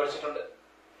നമ്മൾ അത് പഠിച്ചിട്ടുണ്ട്.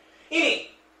 ഇനി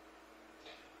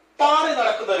പാറി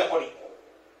നടക്കുന്ന ഒരു പൊടി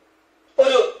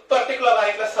ഒരു പെർട്ടിക്കുലർ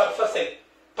ആയിട്ടുള്ള സർഫസിൽ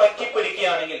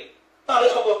പറ്റിപ്പിടിക്കുകയാണെങ്കിൽ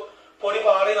പൊടി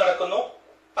പാറി നടക്കുന്നു,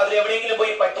 അതിൽ എവിടെയെങ്കിലും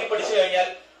പോയി പറ്റിപ്പിടിച്ചു കഴിഞ്ഞാൽ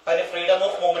അതിന് ഫ്രീഡം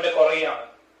ഓഫ് മൂവ്മെന്റ് കുറയാണ്.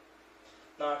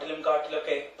 നാട്ടിലും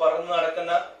കാട്ടിലൊക്കെ പറന്നു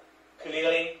നടക്കുന്ന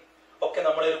കിളികളെയും ഒക്കെ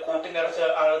നമ്മൾ ഒരു കൂട്ടിന്റെ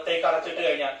അകത്തേക്ക് അടച്ചിട്ട്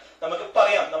കഴിഞ്ഞാൽ നമുക്ക്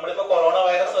പറയാം, നമ്മളിപ്പോ കൊറോണ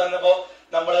വൈറസ് വന്നപ്പോ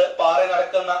നമ്മൾ പാറി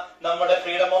നടക്കുന്ന നമ്മുടെ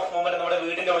ഫ്രീഡം ഓഫ് മൂവ്മെന്റ് നമ്മുടെ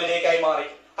വീടിന്റെ ഉള്ളിലേക്കായി മാറി,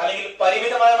 അല്ലെങ്കിൽ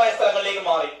പരിമിതമായ സ്ഥലങ്ങളിലേക്ക്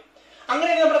മാറി.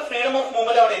 അങ്ങനെയാണെങ്കിൽ നമ്മുടെ ഫ്രീഡം ഓഫ്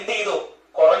മൂവ്മെന്റ് അവിടെ എന്ത് ചെയ്തു?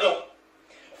 കുറഞ്ഞു.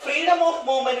 ഫ്രീഡം ഓഫ്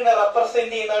മൂവ്മെന്റിനെ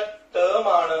റെപ്രസെന്റ് ചെയ്യുന്ന ടേം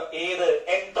ആണ് ഏത്?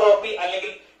 എൻട്രോപ്പി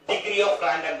അല്ലെങ്കിൽ ഡിഗ്രി ഓഫ്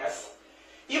റാൻഡംനെസ്.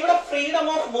 ഇവിടെ ഫ്രീഡം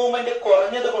ഓഫ് മൂവ്മെന്റ്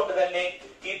കുറഞ്ഞത് കൊണ്ട് തന്നെ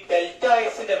ഈ ഡെൽറ്റ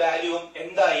എസിന്റെ വാല്യൂവും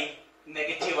എന്തായി?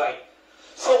 നെഗറ്റീവായി.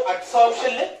 സോ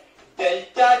അഡ്സോർപ്ഷനിൽ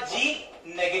ഡെൽറ്റ ജി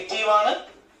നെഗറ്റീവ് ആണ്,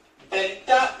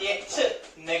 ഡെൽറ്റ എച്ച്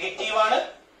നെഗറ്റീവ് ആണ്,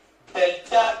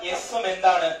 ഡെൽറ്റ എസും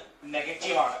എന്താണ്?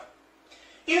 നെഗറ്റീവ് ആണ്.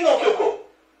 ഇനി നോക്കി നോക്കൂ,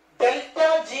 ഡെൽറ്റ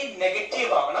ജി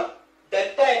നെഗറ്റീവ് ആവണം,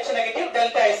 ഡെൽറ്റ എച്ച് നെഗറ്റീവ്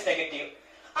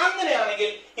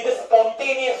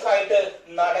ആയിട്ട്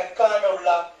നടക്കാനുള്ള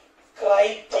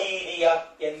ക്രൈറ്റീരിയ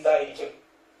എന്തായിരിക്കും?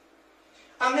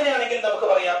 അങ്ങനെയാണെങ്കിൽ നമുക്ക്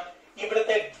പറയാം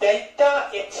ഇവിടുത്തെ ഡെൽറ്റ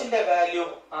എച്ചിന്റെ വാല്യൂ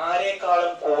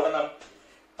ആരെക്കാളും കൂടണം?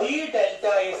 ടി ഡെൽറ്റ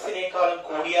എസിനേക്കാളും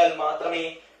കൂടിയാൽ മാത്രമേ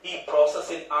ഈ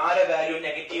പ്രോസസ്സിൽ ആരെ വാല്യൂ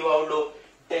നെഗറ്റീവ് ആവുള്ളൂ?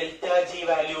 Delta G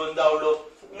value എന്താവുള്ളൂ?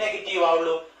 നെഗറ്റീവ്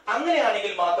ആവുള്ളൂ.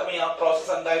 അങ്ങനെയാണെങ്കിൽ മാത്രമേ ആ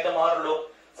പ്രോസസ് എന്തായിട്ട് മാറുള്ളൂ?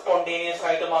 സ്പോണ്ടേനിയസ്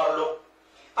ആയിട്ട് മാറുള്ളൂ.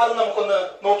 അത് നമുക്കൊന്ന്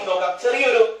നോക്കി നോക്കാം.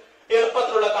 ചെറിയൊരു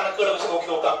എളുപ്പത്തിലുള്ള കണക്കുകൾ വെച്ച് നോക്കി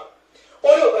നോക്കാം.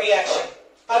 ഒരു റിയാക്ഷൻ,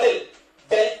 അതിൽ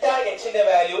ഡെൽറ്റ എച്ചിന്റെ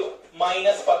വാല്യൂ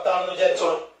 -10 ആണെന്ന്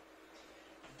വിചാരിച്ചോളൂ.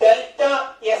 ഡെൽറ്റ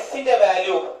എസിന്റെ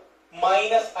വാല്യൂ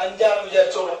 -5 ആണെന്ന്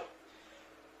വിചാരിച്ചോളൂ.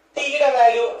 ടിയുടെ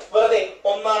വാല്യൂ വെറുതെ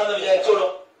 1 ആണെന്ന് വിചാരിച്ചോളൂ.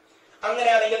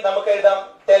 അങ്ങനെയാണെങ്കിൽ നമുക്ക് എഴുതാം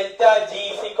delta G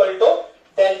is equal to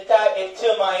delta H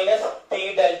minus T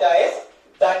delta S,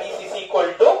 that is equal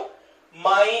to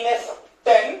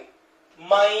 -10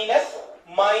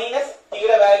 minus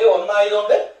ടിയുടെ വാല്യൂ 1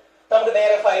 ആയതുകൊണ്ട് നമുക്ക്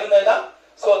നേരെ 5 എന്ന് എഴുതാം.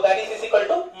 So that is equal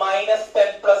to -10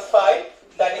 plus 5,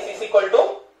 that is equal to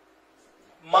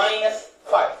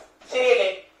 -5. ശരിയല്ലേ?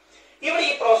 ഇവിടെ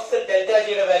ഈ പ്രോസസ്സിൽ ഡെൽറ്റ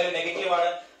ജിയുടെ വാല്യൂ നെഗറ്റീവ് ആണ്.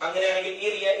 അങ്ങനെയാണെങ്കിൽ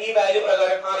ഈ വാല്യൂ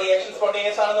പ്രകാരം ആ റിയാക്ഷൻ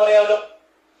സ്പോണ്ടേനിയസ് ആണെന്ന് പറയാമല്ലോ.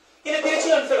 ഇനി തിരിച്ച്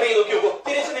കൺസിഡർ ചെയ്ത് നോക്കിയോ.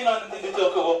 തിരിച്ച് നിങ്ങൾ ചിന്തിച്ച്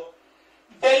നോക്കുവോ.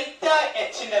 ഡെൽറ്റ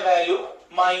എച്ചിന്റെ വാല്യൂ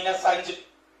 -5,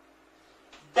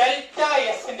 ഡെൽറ്റ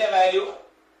എസിന്റെ വാല്യൂ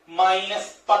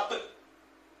 -10.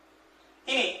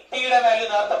 ഇനി ടിയുടെ വാല്യൂ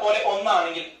നേരത്തെ പോലെ 1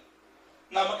 ആണെങ്കിൽ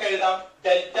നമുക്ക് എഴുതാം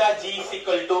delta G is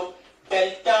equal to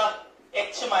delta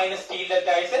H minus T delta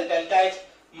S, delta H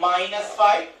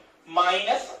 -5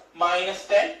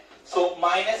 -10. So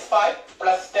 -5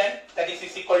 plus 10, that is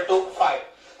equal to 5.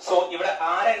 So ഇവിടെ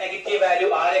ആരെ നെഗറ്റീവ് വാല്യൂ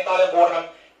ആരെക്കാളും കൂടണം?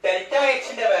 ഡെൽറ്റ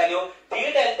എച്ചിന്റെ വാല്യൂ ടി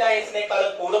ഡെൽറ്റ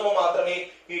എസിനേക്കാളും കൂടുമ്പോൾ മാത്രമേ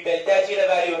ഈ ഡെൽറ്റ ജിയുടെ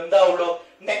വാല്യൂ എന്താവുള്ളൂ?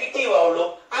 നെഗറ്റീവ് ആവുള്ളൂ.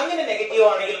 അങ്ങനെ നെഗറ്റീവ്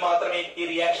ആണെങ്കിൽ മാത്രമേ ഈ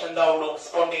റിയാക്ഷൻ എന്താവുള്ളൂ?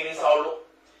 സ്പോണ്ടേനിയസ് ആവുള്ളൂ.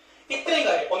 ഇത്രയും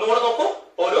കാര്യം ഒന്നുകൂടെ നോക്കൂ.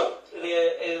 ഒരു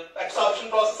അഡ്സോർപ്ഷൻ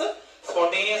പ്രോസസ്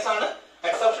സ്പോണ്ടേനിയസ് ആണ്.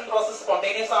 അഡ്സോർപ്ഷൻ പ്രോസസ്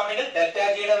സ്പോണ്ടേനിയസ് ആണെങ്കിൽ delta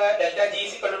G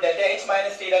is equal to delta H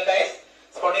minus T delta S.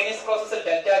 Spontaneous പ്രോസസ്സിൽ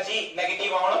ഡെൽറ്റ ജി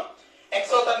നെഗറ്റീവ് ആവണം.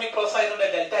 എക്സോതെർമിക് പ്രോസസ് ആയതുകൊണ്ട്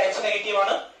ഡെൽറ്റ എച്ച് നെഗറ്റീവ്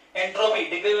ആണ്. Entropy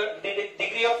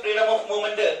degree of freedom of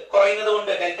movement കുറയുന്നത്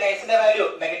കൊണ്ട് delta എച്ചിന്റെ value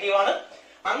negative ആണ്.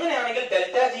 അങ്ങനെയാണെങ്കിൽ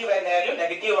delta G value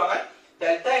negative ആകാൻ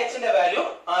delta എച്ചിന്റെ value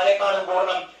ആരെക്കാളും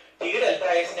കൂടണം? ടി ഡെൽറ്റ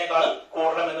എസിനേക്കാളും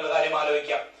കൂടണം എന്നുള്ള കാര്യം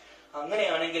ആലോചിക്കാം.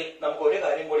 അങ്ങനെയാണെങ്കിൽ നമുക്ക് ഒരു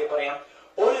കാര്യം കൂടി പറയാം.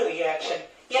 ഒരു റിയാക്ഷൻ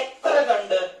എത്ര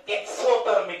കണ്ട്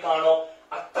എക്സോതെർമിക് ആണോ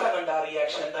അത്ര കണ്ട് ആ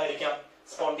റിയാക്ഷൻ എന്തായിരിക്കാം?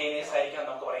 സ്പോണ്ടേനിയസ് ആയിരിക്കാം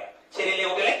നമുക്ക് പറയാം. ശരിയല്ലേ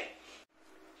കുട്ടികളെ?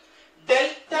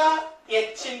 ഡെൽറ്റ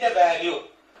എച്ചിന്റെ വാല്യൂ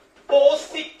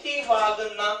പോസിറ്റീവ്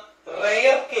ആകുന്ന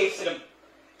റെയർ കേസിലും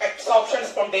അഡ്സോർപ്ഷൻ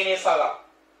സ്പോണ്ടേനിയസ് ആകാം.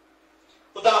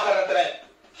 ഉദാഹരണത്തിന്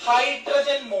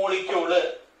ഹൈഡ്രജൻ മോളിക്യൂള്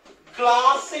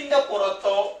ഗ്ലാസിന്റെ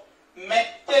പുറത്തോ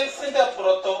മെറ്റൽസിന്റെ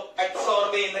പുറത്തോ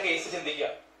അഡ്സോർബ് ചെയ്യുന്ന കേസ്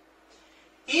ചിന്തിക്കുക.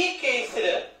 ഈ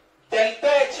കേസില് ഡെൽറ്റ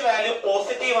എച്ച് വാല്യൂ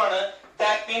പോസിറ്റീവ് ആണ്.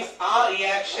 ദാറ്റ് മീൻസ് ആ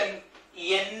റിയാക്ഷൻ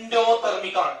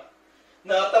എൻഡോതെർമിക് ആണ്.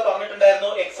 നേരത്തെ പറഞ്ഞിട്ടുണ്ടായിരുന്നു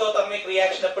എക്സോതെർമിക്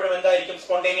റിയാക്ഷൻ എപ്പോഴും എന്തായിരിക്കും?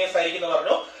 സ്പോണ്ടേനിയസ് ആയിരിക്കും എന്ന്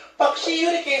പറഞ്ഞു. പക്ഷെ ഈ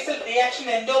ഒരു കേസിൽ റിയാക്ഷൻ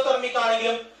എൻഡോതെർമിക്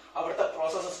ആണെങ്കിലും അവിടുത്തെ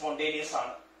പ്രോസസ് സ്പോണ്ടേനിയസ്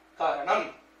ആണ്. കാരണം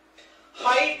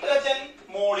ഹൈഡ്രജൻ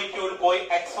മോളിക്യൂൾ പോയി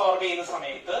അബ്സോർബ് ചെയ്യുന്ന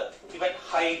സമയത്ത് ഇവൻ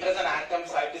ഹൈഡ്രജൻ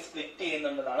ആറ്റംസ് ആയിട്ട് സ്പ്ലിറ്റ്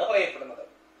ചെയ്യുന്നുണ്ടെന്നാണ് പറയപ്പെടുന്നത്.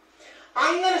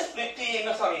 അങ്ങനെ സ്പ്ലിറ്റ്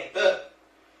ചെയ്യുന്ന സമയത്ത്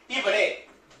ഇവിടെ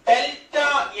ഡെൽറ്റ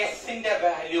എസിന്റെ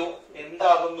വാല്യൂ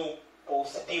എന്താകുന്നു?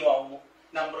 പോസിറ്റീവ് ആവുന്നു.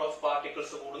 നമ്പർ ഓഫ്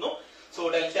പാർട്ടിക്കിൾസ് കൂടുന്നു. സോ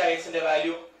ഡെൽറ്റ എസിന്റെ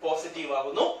വാല്യൂ പോസിറ്റീവ്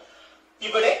ആകുന്നു.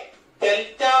 ഇവിടെ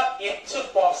ഡെൽറ്റ എച്ച്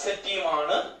പോസിറ്റീവ്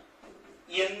ആണ്.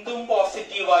 എന്തും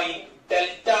പോസിറ്റീവായി,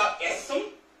 ഡെൽറ്റ എസും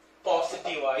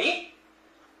പോസിറ്റീവായി.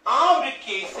 ആ ഒരു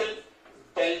കേസിൽ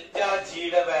ഡെൽറ്റ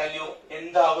ജിയുടെ വാല്യൂ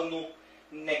എന്താകുന്നു?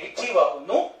 നെഗറ്റീവ്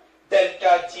ആകുന്നു. Delta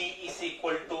G is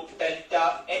equal to delta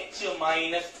H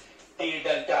minus T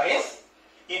delta S.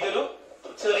 ഇതൊരു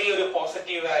ചെറിയൊരു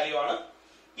പോസിറ്റീവ് വാല്യൂ ആണ്.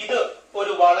 ഇത്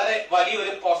ഒരു വളരെ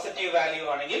വലിയൊരു പോസിറ്റീവ് വാല്യൂ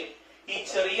ആണെങ്കിൽ ഈ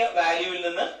ചെറിയ വാല്യൂവിൽ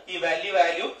നിന്ന് ഈ വലിയ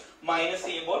വാല്യൂ മൈനസ്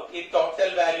ചെയ്യുമ്പോൾ ഈ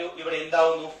ടോട്ടൽ വാല്യൂ ഇവിടെ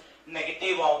എന്താവുന്നു?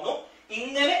 നെഗറ്റീവ് ആവുന്നു.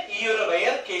 ഇങ്ങനെ ഈ ഒരു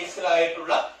റെയർ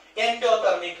കേസിലായിട്ടുള്ള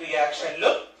എൻഡോതെർമിക്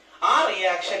റിയാക്ഷനിലും ആ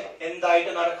റിയാക്ഷൻ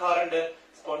എന്തായിട്ട് നടക്കാറുണ്ട്?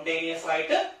 സ്പോണ്ടേനിയസ്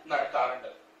ആയിട്ട് നടക്കാറുണ്ട്.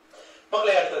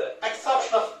 മക്കളെ അടുത്തത്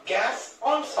absorption of gas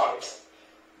on solids.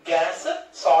 Gas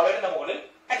സോളിഡിന്റെ മുകളിൽ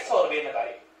അബ്സോർബ് ചെയ്യുന്ന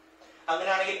കാര്യം.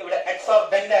 അങ്ങനെയാണെങ്കിൽ ഇവിടെ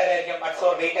അബ്സോർബന്റ് ആരായിരിക്കാം?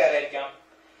 അബ്സോർബേറ്റ് ആരായിരിക്കാം?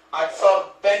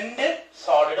 അബ്സോർബന്റ്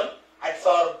സോളിഡും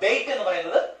അബ്സോർബേറ്റ് എന്ന്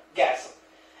പറയുന്നത് ഗ്യാസും.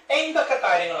 എന്തൊക്കെ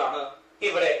കാര്യങ്ങളാണ്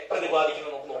ഇവിടെ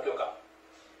പ്രതിപാദിക്കുന്നത് നമുക്ക് നോക്കി നോക്കാം.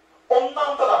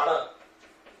 ഒന്നാമത്തതാണ്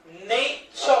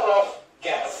nature of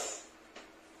gas.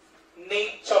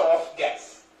 Nature of gas.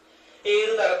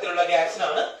 ഏത് തരത്തിലുള്ള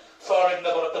ഗ്യാസിനാണ്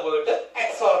സോളിഡിന്റെ പുറത്ത് പോയിട്ട്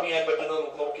അബ്സോർബ് ചെയ്യാൻ പറ്റുന്നത്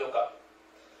നമുക്ക് നോക്കി നോക്കാം.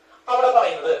 അവിടെ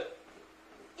പറയുന്നത്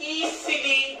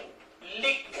easily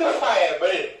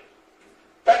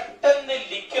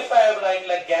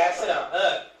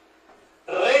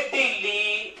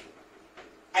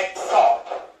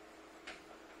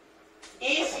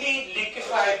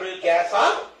liquefiable gas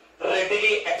are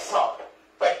readily absorbed.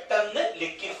 പെട്ടെന്ന്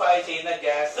ലിക്വിഫൈ ചെയ്യുന്ന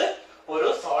ഗ്യാസ് ഒരു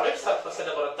സോളിഡ്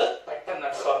സർഫസിന്റെ പുറത്ത് പെട്ടെന്ന്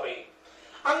അബ്സോർബ് ചെയ്യും.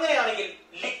 അങ്ങനെയാണെങ്കിൽ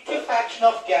ലിക്വിഫാക്ഷൻ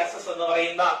ഓഫ് ഗ്യാസസ് എന്ന്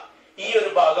പറയുന്ന ഈ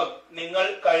ഒരു ഭാഗം നിങ്ങൾ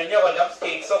കഴിഞ്ഞ കൊല്ലം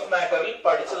സ്റ്റേറ്റ്സ് ഓഫ് മാറ്ററിൽ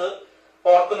പഠിച്ചത്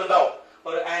ഓർക്കുന്നുണ്ടാവും.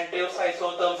 ഒരു ആന്റിയോസ്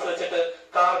ഐസോതേർംസ് വെച്ചിട്ട്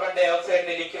carbon dye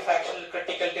ഓക്സൈഡിന്റെ liquefaction,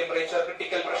 critical temperature,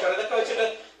 critical pressure, ഇതൊക്കെ വെച്ചിട്ട്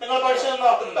നിങ്ങൾ പഠിച്ചതെന്ന്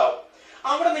ഓർക്കുന്നുണ്ടാവും.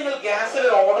 അവിടെ നിങ്ങൾ ഗ്യാസിൽ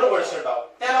ഒരു ഓർഡർ പഠിച്ചിട്ടുണ്ടാവും.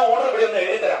 ഞാൻ ആ ഓർഡർ ഇവിടെ ഒന്ന്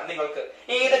എഴുതി തരാം നിങ്ങൾക്ക്.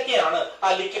 ഏതൊക്കെയാണ് ആ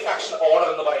ലിക്വിഫാക്ഷൻ ഓർഡർ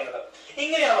എന്ന് പറയുന്നത്?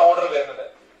 ഇങ്ങനെയാണ് ഓർഡർ വരുന്നത്: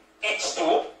 H2,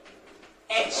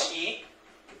 He,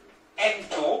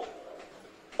 N2,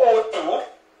 O2,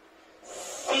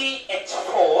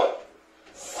 CH4,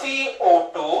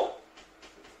 CO2,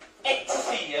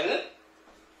 HCl,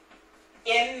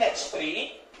 NH3,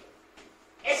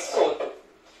 SO2.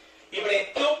 ഇവിടെ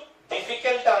ഏറ്റവും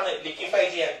ഡിഫിക്കൽട്ട് ആണ് ലിക്വിഫൈ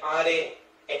ചെയ്യാൻ ആരെ?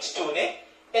 H2 നെ.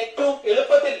 ഏറ്റവും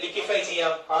എളുപ്പത്തിൽ ലിക്വിഫൈ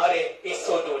ചെയ്യാം ആരെ?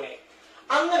 SO2 നെ.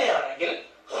 അങ്ങനെയാണെങ്കിൽ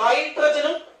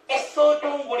ഹൈഡ്രജനും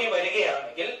SO2 കൂടി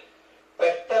വരികയാണെങ്കിൽ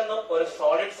പെട്ടെന്ന് ഒരു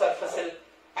സോളിഡ് സർഫസിൽ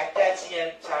അറ്റാച്ച് ചെയ്യാൻ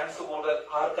ചാൻസ് കൂടുതൽ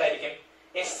ആർക്കായിരിക്കും?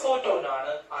 SO2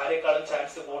 നാണ്. ആരെക്കാളും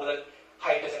ചാൻസ് കൂടുതൽ?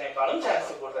 ഹൈഡ്രജനേക്കാളും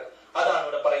ചാൻസ് കൂടുതൽ. അതാണ്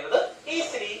ഇവിടെ പറയുന്നത്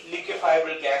easily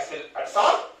ലിക്വിഫയബിൾ gas will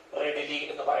absorb readily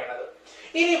എന്ന് പറയുന്നത്.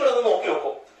 ഇനി ഇവിടെ ഒന്ന് നോക്കി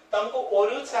നോക്കൂ. നമുക്ക്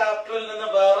ഒരു ചാപ്റ്ററിൽ നിന്ന്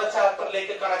വേറെ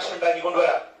ചാപ്റ്ററിലേക്ക് കണക്ഷൻ ഉണ്ടാക്കി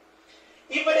കൊണ്ടുവരാം.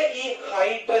 ഇവിടെ ഈ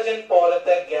ഹൈഡ്രജൻ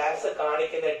പോലത്തെ ഗ്യാസ്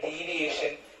കാണിക്കുന്ന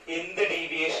ഡീവിയേഷൻ എന്ത്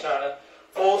ഡീവിയേഷൻ ആണ്?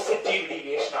 പോസിറ്റീവ്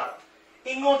ഡീവിയേഷൻ ആണ്.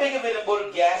 ഇങ്ങോട്ടേക്ക് വരുമ്പോൾ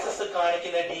ഗ്യാസസ്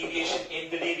കാണിക്കുന്ന ഡീവിയേഷൻ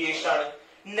എന്ത് ഡീവിയേഷൻ ആണ്?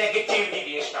 നെഗറ്റീവ്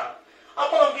ഡീവിയേഷൻ ആണ്.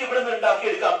 അപ്പൊ നമുക്ക് ഇവിടെ നിന്ന്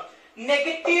ഉണ്ടാക്കിയെടുക്കാം.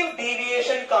 നെഗറ്റീവ്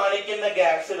ഡീവിയേഷൻ കാണിക്കുന്ന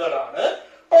ഗ്യാസുകളാണ്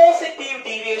പോസിറ്റീവ്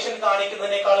ഡീവിയേഷൻ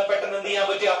കാണിക്കുന്നതിനേക്കാളും പെട്ടെന്ന് എന്ത് ചെയ്യാൻ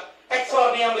പറ്റുക?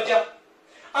 അബ്സോർബ് ചെയ്യാൻ പറ്റുക.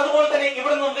 അതുപോലെ തന്നെ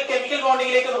ഇവിടെ നമുക്ക് കെമിക്കൽ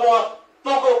ബോണ്ടിങ്ങിലേക്ക് പോവാം.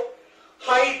 നോക്കൂ,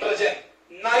 ഹൈഡ്രജൻ,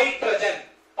 നൈട്രജൻ,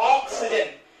 ഓക്സിജൻ,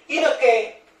 ഇതൊക്കെ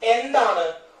എന്താണ്?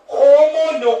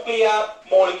 ഹോമോന്യൂക്ലിയർ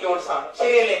മോളിക്യൂൾസ് ആണ്.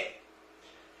 ശരിയല്ലേ?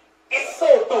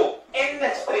 SO2,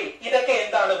 NH3, ഇതൊക്കെ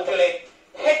എന്താണ് കുട്ടികളെ?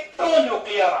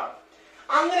 ഹെട്രോന്യൂക്ലിയർ ആണ്.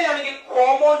 അങ്ങനെയാണെങ്കിൽ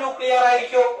ഹോമോന്യൂക്ലിയർ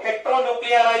ആയിരിക്കോ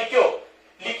ഹെട്രോന്യൂക്ലിയർ ആയിരിക്കോ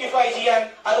ലിക്വിഫൈ ചെയ്യാൻ,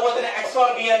 അതുപോലെ തന്നെ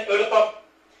അബ്സോർബ് ചെയ്യാൻ എളുപ്പം?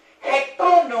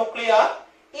 ഹെട്രോന്യൂക്ലിയർ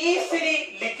easily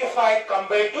liquefied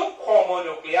compared to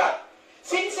homonuclear.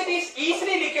 Since it is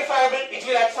easily liquefiable, it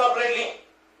will absorb readily.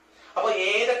 അപ്പൊ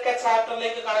ഏതൊക്കെ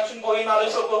ചാപ്റ്ററിലേക്ക് കണക്ഷൻ പോയി എന്ന്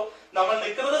ആലോചിച്ച് നോക്കൂ. നമ്മൾ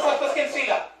നിൽക്കുന്നത് സർഫസ്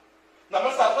കെമിസ്ട്രിയില്ല.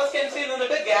 നമ്മൾ സർഫസ് കെമിസ്ട്രിയിൽ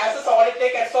നിന്നിട്ട് ഗ്യാസ്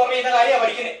സോളിഡിലേക്ക് അബ്സോർബ് ചെയ്യുന്ന കാര്യമാണ്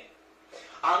പഠിക്കുന്നത്.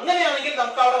 അങ്ങനെയാണെങ്കിൽ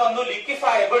നമുക്ക് അവിടെ വന്നു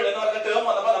ലിക്വിഫയബിൾ എന്ന് പറഞ്ഞ ടേം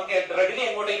വന്നപ്പോൾ നമുക്ക് റെഡിലി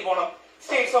എങ്ങോട്ടേക്ക് പോകണം?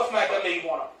 സ്റ്റേറ്റ്സ് ഓഫ് മാറ്ററിലേക്ക്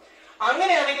പോകണം.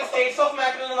 അങ്ങനെയാണെങ്കിൽ സ്റ്റേറ്റ്സ് ഓഫ്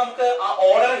മാറ്ററിൽ നമുക്ക് ആ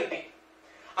ഓർഡർ കിട്ടി.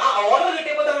 ആ ഓർഡർ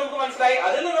കിട്ടിയപ്പോൾ തന്നെ നമുക്ക് മനസ്സിലായി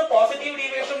അതിൽ നിന്ന് പോസിറ്റീവ്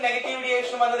ഡീവിയേഷനും നെഗറ്റീവ്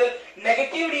ഡീവിയേഷനും വന്നതിൽ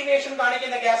നെഗറ്റീവ് ഡീവിയേഷൻ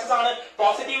കാണിക്കുന്ന ഗ്യാസസ് ആണ്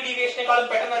പോസിറ്റീവ് ഡീവിയേഷനേക്കാളും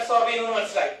പെട്ടെന്ന് അബ്സോർബ് ചെയ്യുന്നത്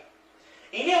മനസ്സിലായി.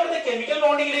 ഇനി അവിടുത്തെ കെമിക്കൽ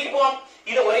ബോണ്ടിങ്ങിലേക്ക് പോവാം.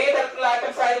 ഇത് ഒരേ തരത്തിലുള്ള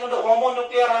ആറ്റംസ് ആയതുകൊണ്ട്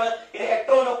ഹോമോന്യൂക്ലിയർ ആണ്, ഇത്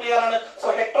ഹെട്രോന്യൂക്ലിയർ ആണ്. സോ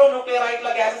ഹെട്രോന്യൂക്ലിയർ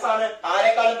ആയിട്ടുള്ള ഗ്യാസസ് ആണ്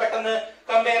ആരെക്കാളും പെട്ടെന്ന്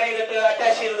കമ്പയർ ചെയ്തിട്ട്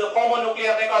അറ്റാച്ച് ചെയ്തത്?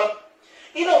 ഹോമോന്യൂക്ലിയറിനേക്കാളും.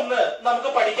 ഇതൊന്ന്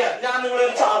നമുക്ക് പഠിക്കാൻ ഞാൻ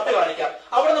നിങ്ങളൊരു ചാർട്ട് കാണിക്കാം.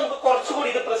 അവിടെ നമുക്ക് കുറച്ചുകൂടി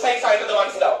ഇത് പ്രിസൈസ് ആയിട്ട്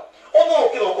മനസ്സിലാവും. ഒന്ന്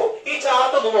നോക്കി നോക്കൂ, ഈ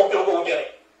ചാർട്ട് ഒന്ന് നോക്കി നോക്കൂ കുട്ടികളെ.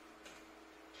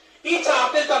 ഈ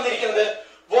ചാർട്ടിൽ തന്നിരിക്കുന്നത്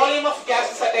volume of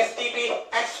gases at STP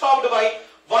absorbed by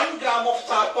 1 gram of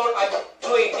charcoal at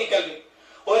 280 Kelvin.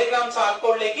 1 gram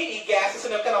ചാർക്കോളിലേക്ക് ഈ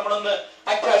ഗ്യാസസിനൊക്കെ നമ്മളൊന്ന്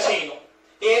അറ്റാച്ച് ചെയ്യുന്നു.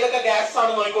 ഏതൊക്കെ ഗ്യാസസ്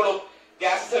ആണ് നോക്കിക്കോളൂ.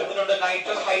 ഗ്യാസസ് എടുത്തിട്ടുണ്ട്,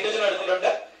 ഹൈഡ്രജൻ എടുത്തിട്ടുണ്ട്,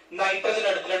 നൈട്രജൻ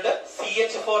എടുത്തിട്ടുണ്ട്,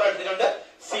 CH4 എടുത്തിട്ടുണ്ട്,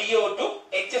 CO2,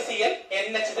 HCl,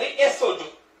 NH3, SO2.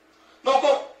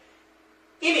 നോക്കൂ,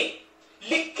 ഇനി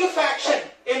ലിക്വിഫാക്ഷൻ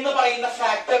എന്ന് പറയുന്ന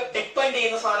ഫാക്ടർ ഡിപ്പെൻഡ്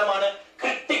ചെയ്യുന്ന സാധനമാണ്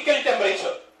ക്രിട്ടിക്കൽ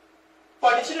ടെമ്പറേച്ചർ.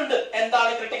 പഠിച്ചിട്ടുണ്ട് എന്താണ്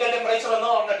ക്രിട്ടിക്കൽ ടെമ്പറേച്ചർ എന്ന്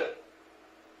പറഞ്ഞിട്ട്.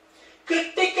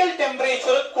 ക്രിട്ടിക്കൽ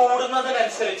ടെമ്പറേച്ചർ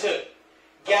കൂടുന്നതിനനുസരിച്ച്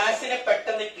ഗ്യാസിനെ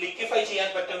പെട്ടെന്ന് ലിക്വിഫൈ ചെയ്യാൻ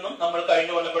പറ്റുമെന്നും നമ്മൾ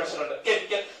കഴിഞ്ഞ കൊല്ലം പഠിച്ചിട്ടുണ്ട്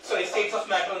സ്റ്റേറ്റ്സ് ഓഫ്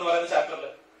മാറ്റർ എന്ന് പറയുന്ന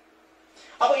ചാപ്റ്ററിൽ.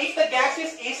 അപ്പൊ if the gas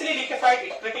is easily liquefied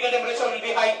it critical temperature will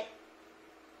be high.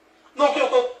 നോക്കി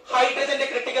നോക്കൂ, ഹൈഡ്രജന്റെ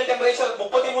ക്രിട്ടിക്കൽ ടെമ്പറേച്ചർ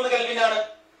 33 കെൽവിൻ ആണ്.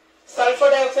 സൾഫർ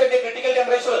ഡയോക്സൈഡിന്റെ ക്രിട്ടിക്കൽ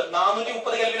ടെമ്പറേച്ചർ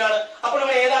 430 കെൽവിൻ ആണ്. അപ്പോൾ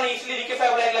ഇവിടെ ഏതാണ് ഈസിലി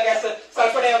ലിക്വിഫൈബിൾ ആയിട്ടുള്ള ഗ്യാസ്?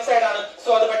 സൾഫർ ഡയോക്സൈഡ് ആണ്. സോ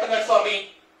അത് പെട്ടെന്ന് അബ്സോർബ് ചെയ്യും.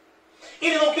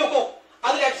 ഇനി നോക്കി നോക്കൂ,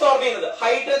 അതിൽ അബ്സോർബ് ചെയ്യുന്നത്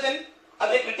ഹൈഡ്രജൻ,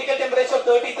 അതിന്റെ ക്രിട്ടിക്കൽ ടെമ്പറേച്ചർ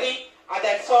 33, അത്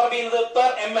അബ്സോർബ് ചെയ്യുന്നത് per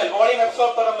ml, volume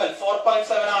absorb per ml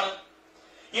 4.7 ആണ്.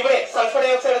 ഇവിടെ സൾഫർ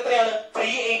ഡയോക്സൈഡ് എത്രയാണ്?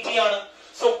 380 ആണ്.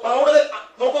 സോ കൂടുതൽ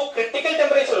നോക്കൂ, ക്രിട്ടിക്കൽ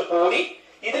ടെമ്പറേച്ചർ കൂടി,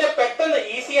 ഇതിനെ പെട്ടെന്ന്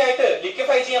ഈസി ആയിട്ട്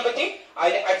ലിക്വിഫൈ ചെയ്യാൻ പറ്റി,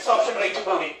 അതിന് അബ്സോർപ്ഷൻ റേറ്റ്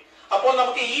കൂടി. അപ്പോൾ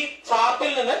നമുക്ക് ഈ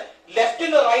ചാർട്ടിൽ നിന്ന് ലെഫ്റ്റിൽ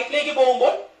നിന്ന് റൈറ്റിലേക്ക്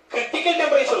പോകുമ്പോൾ ക്രിട്ടിക്കൽ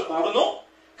ടെമ്പറേച്ചർ കൂടുന്നു.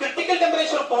 ക്രിട്ടിക്കൽ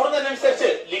ടെമ്പറേച്ചർ കൂടുന്നതിനനുസരിച്ച്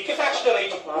ലിക്വിഫാക്ഷന്റെ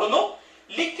റേറ്റ് കൂടുന്നു.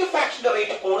 ലിക്വിഫാക്ഷന്റെ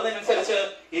റേറ്റ് കൂടുന്നതിനനുസരിച്ച്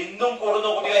എന്തും കൂടുന്നു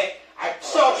കുട്ടികളെ?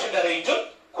 അബ്സോർപ്ഷന്റെ റേറ്റും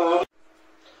കൂടും.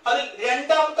 അതിൽ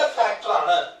രണ്ടാമത്തെ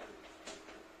ഫാക്ടറാണ്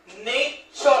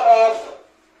നേച്ചർ ഓഫ്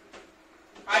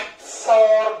അബ്സോർപ്ഷൻ.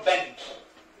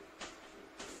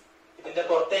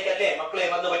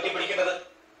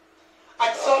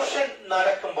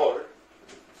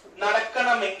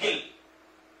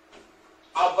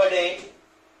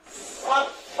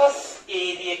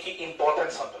 എനിക്ക്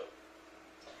ഇമ്പോർട്ടൻസ് ഉണ്ട്.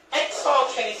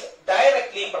 Absorption is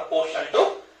directly proportional to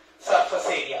surface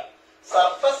area.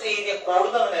 Surface area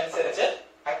കൂടുന്നതിനനുസരിച്ച്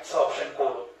അബ്സോർപ്ഷൻ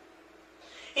കൂടും.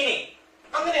 ഇനി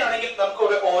അങ്ങനെയാണെങ്കിൽ നമുക്ക്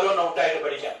ഇവിടെ ഓരോ നോട്ടായിട്ട്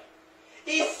പഠിക്കാം.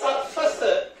 ഈ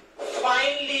surface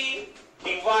finally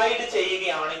divide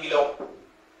ചെയ്യുകയാണെങ്കിലോ,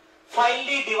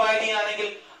 finally divide ചെയ്യുകയാണെങ്കിൽ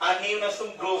അൺഈവൻസും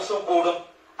ഗ്രൂവ്സും കൂടും.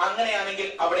 അങ്ങനെയാണെങ്കിൽ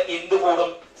അവിടെ എന്ത്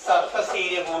കൂടും? സർഫസ്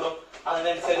ഏരിയ കൂടും.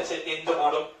 അതിനനുസരിച്ച് എന്ത്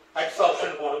കൂടും?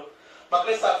 അബ്സോർപ്ഷൻ കൂടും.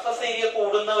 മക്കളെ, സർഫസ് ഏരിയ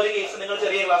കൂടുന്ന ഒരു കേസ് നിങ്ങൾ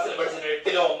ചെറിയ ക്ലാസ്സിൽ പഠിച്ചിട്ടുണ്ട്,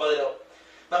 8ലോ 9ലോ.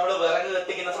 നമ്മൾ വിറക്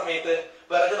കത്തിക്കുന്ന സമയത്ത്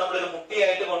വിറക് നമ്മളൊരു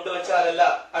മുട്ടിയായിട്ട് കൊണ്ടുവച്ചാലല്ല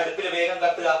അടുപ്പിൽ വേഗം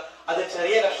കത്തുക, അത്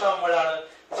ചെറിയ കഷ്ണമാകുമ്പോഴാണ്.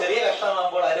 ചെറിയ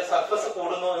കഷ്ണമാകുമ്പോൾ അതിന്റെ സർഫസ്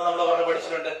കൂടുന്നു എന്ന് നമ്മൾ പറഞ്ഞു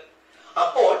പഠിച്ചിട്ടുണ്ട്.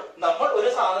 അപ്പോൾ നമ്മൾ ഒരു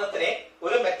സാധനത്തിനെ,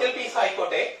 ഒരു മെറ്റൽ പീസ്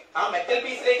ആയിക്കോട്ടെ, ആ മെറ്റൽ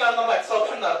പീസിലേക്കാണ് നമ്മൾ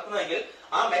അബ്സോർപ്ഷൻ നടത്തുന്നതെങ്കിൽ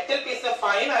ആ മെറ്റൽ പീസിനെ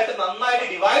ഫൈൻ ആയിട്ട് നന്നായിട്ട്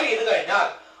ഡിവൈഡ് ചെയ്ത് കഴിഞ്ഞാൽ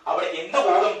അവിടെ എന്ത്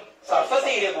കൂടും? സർഫസ്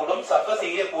ഏരിയ കൂടും. സർഫസ്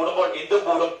ഏരിയ കൂടുമ്പോൾ എന്ത്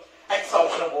കൂടും?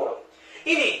 അബ്സോർപ്ഷൻ കൂടും.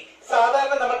 ഇനി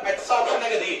സാധാരണ നമ്മൾ അബ്സോർപ്ഷന്റെ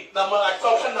ഗതിയിൽ നമ്മൾ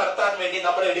അബ്സോർപ്ഷൻ നടത്താൻ വേണ്ടി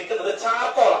നമ്മൾ എടുക്കുന്നത്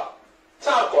ചാർക്കോളാണ്.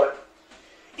 ചാർക്കോൾ.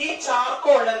 ഈ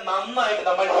ചാർക്കോളിനെ നന്നായിട്ട്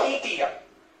നമ്മൾ ഹീറ്റ് ചെയ്യാം.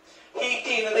 ഹീറ്റ്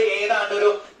ചെയ്യുന്നത് ഏതാണ്ട് ഒരു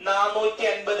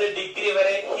 450 ഡിഗ്രി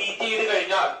വരെ ഹീറ്റ് ചെയ്ത്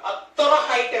കഴിഞ്ഞാൽ, അത്ര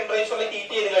ഹൈ ടെമ്പറേച്ചറിൽ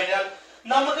ഹീറ്റ് ചെയ്ത് കഴിഞ്ഞാൽ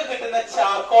നമുക്ക് കിട്ടുന്ന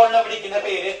ചാർക്കോളിനെ വിളിക്കുന്ന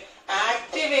പേര്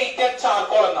ആക്ടിവേറ്റഡ്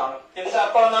ചാർക്കോൾ എന്നാണ്. എന്ത്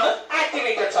ചാർക്കോൾ എന്നാണ്?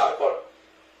 Activated charcoal.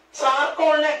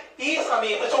 ചാർക്കോളിനെ ഈ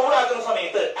സമയത്ത് ചൂടാക്കുന്ന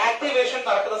സമയത്ത്, ആക്ടിവേഷൻ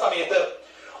നടക്കുന്ന സമയത്ത്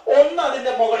ഒന്ന്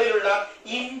അതിന്റെ മുകളിലുള്ള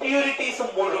ഇംപ്യൂരിറ്റീസ്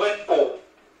മുഴുവൻ പോകും.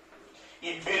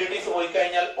 ഇംപ്യൂരിറ്റീസ് പോയി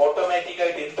കഴിഞ്ഞാൽ ഓട്ടോമാറ്റിക്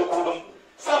ആയിട്ട് എന്ത് കൂടും?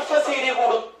 സർഫസ് ഏരിയ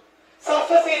കൂടും.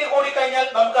 സർഫസ് ഏരിയ കൂടിക്കഴിഞ്ഞാൽ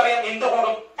നമുക്കറിയാം എന്ത്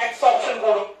കൂടും? അബ്സോർപ്ഷൻ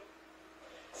കൂടും.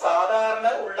 സാധാരണ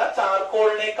ഉള്ള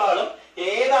ചാർക്കോളിനേക്കാളും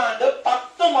ഏതാണ്ട്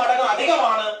 10 മടങ്ങ്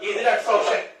അധികമാണ് ഇതിൽ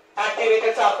അബ്സോർപ്ഷൻ,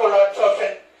 ആക്ടിവേറ്റഡ് ചാർക്കോൾ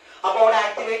അബ്സോർപ്ഷൻ. അപ്പോൾ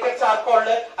ആക്ടിവേറ്റഡ്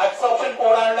ചാർക്കോളില് അബ്സോർപ്ഷൻ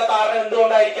കൂടാനുള്ള കാരണം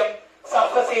എന്തുകൊണ്ടായിരിക്കും?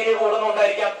 Surface area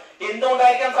കൂടുന്നതുകൊണ്ടായിരിക്കാം.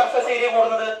 എന്തുകൊണ്ടായിരിക്കാം സർഫസ് ഏരിയ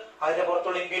കൂടുന്നത്? അതിന്റെ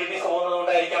പുറത്തുള്ള ഇംപ്യൂരിറ്റീസ്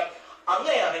പോകുന്നതുകൊണ്ടായിരിക്കാം.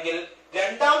 അങ്ങനെയാണെങ്കിൽ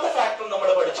രണ്ടാമത്തെ ഫാക്ടർ നമ്മൾ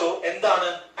പഠിച്ചു. എന്താണ്?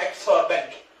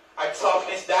 Absorbent.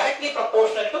 Absorption is directly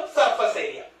proportional to surface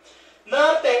area.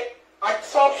 നേരത്തെ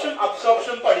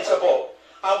അബ്സോർപ്ഷൻ പഠിച്ചപ്പോ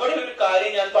അവിടെ ഒരു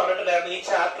കാര്യം ഞാൻ പറഞ്ഞിട്ടുണ്ടായിരുന്നു. ഈ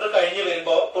ചാപ്റ്റർ കഴിഞ്ഞു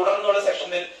വരുമ്പോ തുടർന്നുള്ള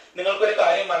സെക്ഷനിൽ നിങ്ങൾക്കൊരു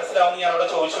കാര്യം മനസ്സിലാവുന്ന ഞാൻ അവിടെ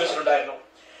ചോദിച്ചു വെച്ചിട്ടുണ്ടായിരുന്നു.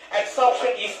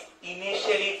 Absorption is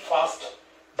initially fast,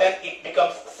 then it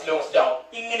becomes slows down.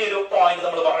 ഇങ്ങനെ ഒരു പോയിന്റ്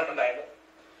നമ്മൾ പറഞ്ഞിട്ടുണ്ടായിരുന്നു.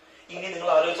 ഇനി നിങ്ങൾ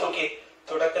ആലോചിച്ച് നോക്കിയേ,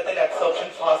 തുടക്കത്തിൽ അബ്സോർപ്ഷൻ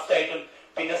ഫാസ്റ്റ് ആയിട്ടും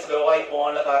പിന്നെ സ്ലോ ആയി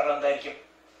പോകാനുള്ള കാരണം എന്തായിരിക്കും?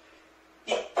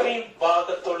 ഇത്രയും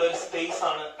ഭാഗത്തുള്ള ഒരു സ്പേസ്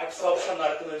ആണ് അബ്സോർപ്ഷൻ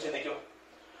നടക്കുന്നത് ചിന്തിക്കും.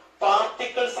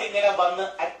 പാർട്ടിക്കിൾസ് ഇങ്ങനെ വന്ന്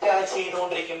attach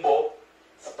ചെയ്തുകൊണ്ടിരിക്കുമ്പോ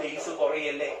space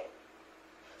കുറയല്ലേ?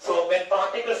 So when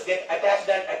particles get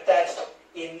attached and attached,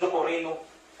 എന്ത് കുറയുന്നു?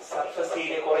 സർഫസ്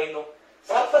ഏരിയ കുറയുന്നു.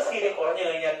 സർഫസ് ഏരിയ കുറഞ്ഞു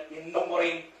കഴിഞ്ഞാൽ എന്തും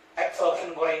കുറയും?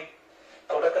 അബ്സോർപ്ഷൻ കുറയും.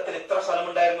 തുടക്കത്തിൽ ഇത്ര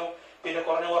സ്ഥലമുണ്ടായിരുന്നു, പിന്നെ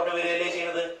കുറഞ്ഞു വരികയല്ലേ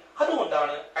ചെയ്യുന്നത്.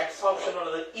 അതുകൊണ്ടാണ് അബ്സോർപ്ഷൻ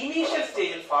ഉള്ളത് ഇനീഷ്യൽ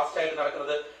സ്റ്റേജിൽ ഫാസ്റ്റ് ആയിട്ട്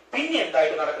നടക്കുന്നത്, പിന്നെ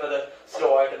എന്തായിട്ട് നടക്കുന്നത്? സ്ലോ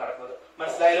ആയിട്ട് നടക്കുന്നത്.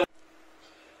 മനസ്സിലായാലും?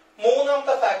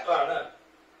 മൂന്നാമത്തെ ഫാക്ടറാണ്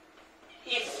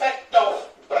ഇഫക്റ്റ് ഓഫ്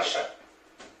പ്രഷർ.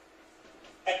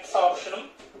 അബ്സോർപ്ഷനും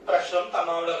പ്രഷറും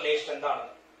തമ്മിലുള്ള റിലേഷൻ എന്താണ്?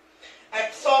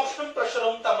 അബ്സോർപ്ഷനും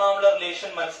പ്രഷറും തമ്മിലുള്ള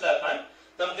റിലേഷൻ മനസ്സിലാക്കാൻ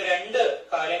നമുക്ക് രണ്ട്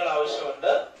കാര്യങ്ങൾ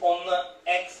ആവശ്യമുണ്ട്. ഒന്ന്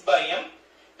x/m,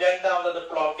 രണ്ടാമത്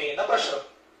പ്ലോട്ട് ചെയ്യുന്ന പ്രഷറും.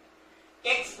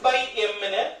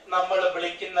 x/m-ന് നമ്മൾ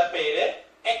വിളിക്കുന്ന പേര്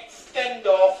എക്സ്റ്റെന്റ്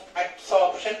ഓഫ്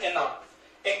അബ്സോർപ്ഷൻ എന്നാണ്.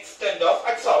 Extent of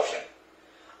absorption.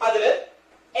 അതില്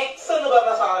x എന്ന്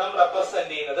പറഞ്ഞ സാധനം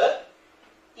റെപ്രസെന്റ് ചെയ്യുന്നത്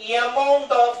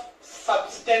എമൗണ്ട് ഓഫ്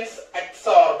സബ്സ്റ്റൻസ്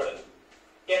അബ്സോർബ്ഡ്,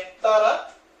 എത്ര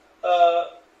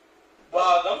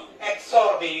ഭാഗം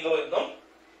അബ്സോർബ് ചെയ്തു എന്നും,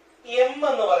 m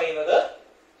എന്ന് പറയുന്നത്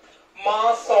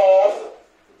മാസ് ഓഫ്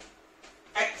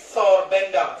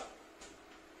അബ്സോർബന്റ് ആണ്.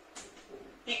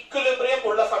 ഇക്വിലിബ്രിയം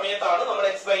ഉള്ള സമയത്താണ് നമ്മൾ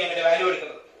x/m-ന്റെ വാല്യൂ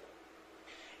എടുക്കുന്നത്.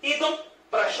 ഇതും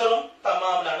പ്രഷറും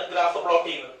തമ്മിലാണ് ഗ്രാഫ് പ്ലോട്ട്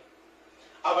ചെയ്യുന്നത്.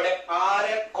 അവിടെ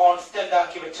ആരെ കോൺസ്റ്റന്റ്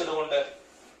ആക്കി വെച്ചതുകൊണ്ട്?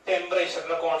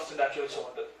 ടെമ്പറേച്ചറിനെ കോൺസ്റ്റന്റ് ആക്കി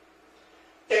വെച്ചുകൊണ്ട്.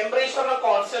 ടെമ്പറേച്ചറിനെ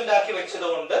കോൺസ്റ്റന്റ് ആക്കി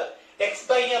വെച്ചതുകൊണ്ട്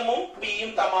x/m-ഉം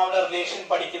p-യും തമ്മിലുള്ള റിലേഷൻ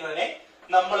പഠിക്കുന്നതിനെ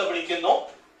നമ്മൾ വിളിക്കുന്നു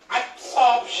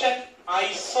അബ്സോർപ്ഷൻ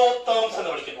ഐസോതെർംസ്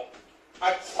എന്ന് വിളിക്കുന്നു.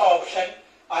 അബ്സോർപ്ഷൻ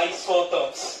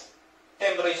ഐസോതെർംസ്,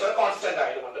 ടെമ്പറേച്ചർ കോൺസ്റ്റന്റ്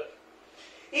ആയതുകൊണ്ട്.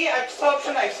 ഈ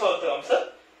അബ്സോർപ്ഷൻ ഐസോതെർംസ്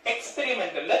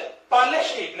എക്സ്പെരിമെന്റില് പല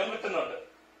ഷേപ്പിലും കിട്ടുന്നുണ്ട്.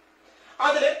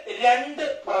 അതില് രണ്ട്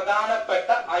പ്രധാനപ്പെട്ട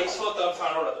ഐസോതെർംസ്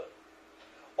ആണുള്ളത്.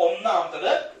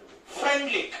 ഒന്നാമത്തത്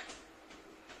ഫ്രണ്ട്ലിക്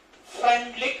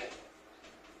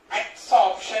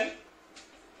അബ്സോർപ്ഷൻ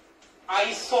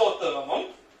ഐസോതെർമും,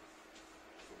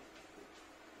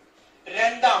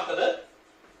 രണ്ടാമത്തത്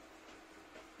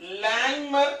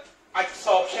ലാങ്മർ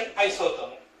അബ്സോർപ്ഷൻ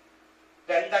ഐസോതെർമും.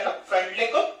 രണ്ടെണ്ണം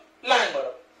ഫ്രണ്ട്ലിക്കും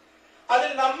ലാങ്മറും. അതിൽ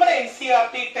നമ്മുടെ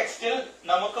NCERT ടെക്സ്റ്റിൽ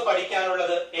നമുക്ക്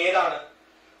പഠിക്കാനുള്ളത് ഏതാണ്?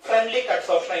 ഫ്രണ്ട്ലി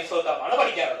അഡ്സോർപ്ഷൻ ഐസോതെർം ആണ്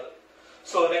പഠിക്കാനുള്ളത്.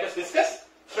 So let us discuss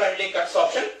friendly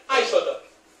adsorption isotherm.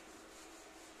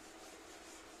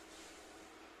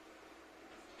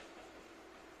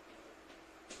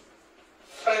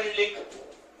 Friendly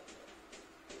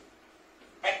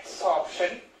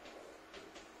adsorption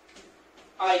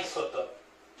isotherm.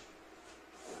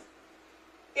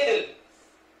 ഇതിൽ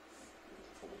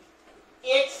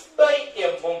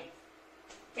x/m ഉം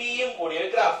p യും കൂടിയ ഒരു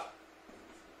ഗ്രാഫ്.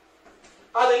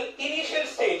 അതിൽ ഇനീഷ്യൽ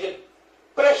സ്റ്റേജിൽ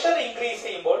പ്രഷർ ഇൻക്രീസ്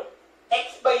ചെയ്യുമ്പോൾ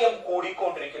x/m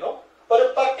കൂടിക്കൊണ്ടിരിക്കുന്നു. ഒരു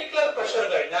പർട്ടിക്കുലർ പ്രഷർ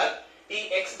കഴിഞ്ഞാൽ ഈ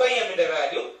x/mന്റെ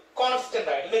വാല്യൂ കോൺസ്റ്റന്റ്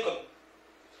ആയിട്ട് നിൽക്കുന്നു.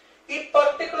 ഈ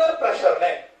പർട്ടിക്കുലർ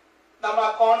പ്രഷറിനെ നമ്മൾ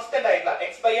ആ കോൺസ്റ്റന്റ് ആയിട്ടുള്ള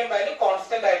x/m വാല്യൂ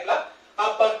കോൺസ്റ്റന്റ് ആയിട്ടുള്ള ആ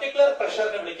പർട്ടിക്കുലർ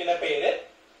പ്രഷറിനെ വിളിക്കുന്ന പേര്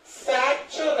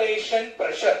സാച്ചുറേഷൻ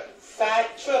പ്രഷർ.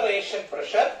 സാച്ചുറേഷൻ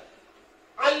പ്രഷർ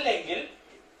അല്ലെങ്കിൽ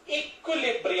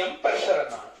ഇക്വിലിബ്രിയം പ്രഷർ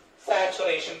എന്നാണ്.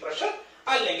 സാച്ചുറേഷൻ പ്രഷർ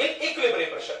അല്ലെങ്കിൽ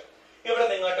ഇക്വിലിബ്രിയം പ്രഷർ. ഇവിടെ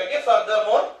നിങ്ങൾക്കൊക്കെ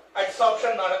ഫർദർമോർ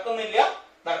അഡ്സോർപ്ഷൻ നടക്കുന്നില്ല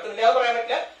എന്ന് പറയാൻ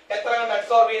പറ്റില്ല. എത്ര കണ്ട്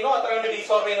അഡ്സോർബ് ചെയ്യുന്നു അത്ര കണ്ട്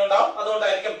ഡീസോർബ് ചെയ്യുന്നുണ്ടാവും.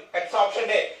 അതുകൊണ്ടായിരിക്കും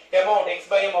അഡ്സോർപ്ഷന്റെ എമൗണ്ട്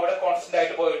x/m അവിടെ കോൺസ്റ്റന്റ്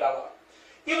ആയിട്ട് പോയിട്ടുണ്ടാവുക.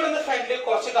 ഇവിടുന്ന് ഫ്രണ്ടിൽ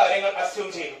കുറച്ച് കാര്യങ്ങൾ അസ്യൂം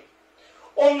ചെയ്തു.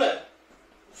 ഒന്ന്,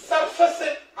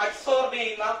 സർഫസിൽ അഡ്സോർബ്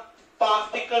ചെയ്യുന്ന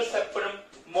പാർട്ടിക്കിൾസ് എപ്പോഴും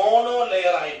മോണോ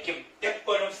ലെയർ ആയിരിക്കും.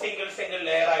 എപ്പോഴും സിംഗിൾ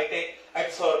ലെയർ ആയിട്ട്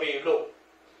അഡ്സോർബ് ചെയ്യുള്ളൂ.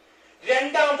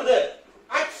 രണ്ടാമത്,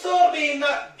 അഡ്സോർബ് ചെയ്യുന്ന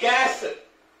ഗ്യാസ്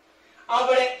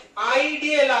അവിടെ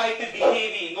ഐഡിയൽ ആയിട്ട്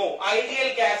ബിഹേവ് ചെയ്യുന്നു. ഐഡിയൽ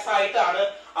ഗ്യാസ് ആയിട്ടാണ്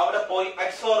അവിടെ പോയി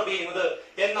അഡ്സോർബ് ചെയ്യുന്നത്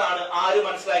എന്നാണ് ആര്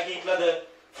മനസ്സിലാക്കിയിട്ടുള്ളത്?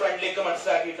 ഫ്രണ്ട്ലിക്ക്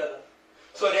മനസ്സിലാക്കിയിട്ടുള്ളത്.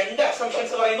 സോ രണ്ട്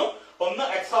അസംഷൻസ് പറയുന്നു. ഒന്ന്,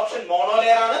 അഡ്സോർപ്ഷൻ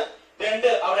മോണോലെയർ ആണ്. രണ്ട്,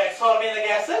 അവിടെ അഡ്സോർബ് ചെയ്യുന്ന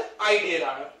ഗ്യാസ് ഐഡിയൽ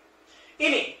ആണ്.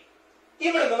 ഇനി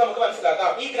ഇവിടെ നിന്ന് നമുക്ക്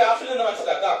മനസ്സിലാക്കാം, ഈ ഗ്രാഫിൽ നിന്ന്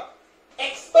മനസ്സിലാക്കാം,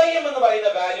 x/m എന്ന് പറയുന്ന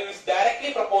value is directly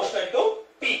proportional to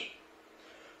p.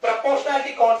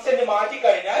 Proportionality constant മാറ്റി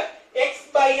കഴിഞ്ഞാൽ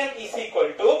x/m is equal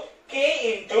to k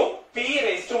into p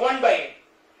raised to 1/n.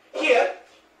 Here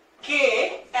k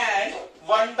and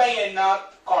 1/n are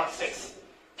constants.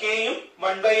 k യും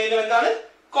 1/n ഉം എന്താണ്?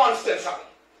 കോൺസ്റ്റന്റ്സ് ആണ്.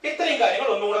 ഇത്രയും കാര്യങ്ങൾ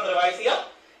ഒന്നുകൂടെ റിവൈസ് ചെയ്യാം.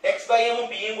 x/m ഉം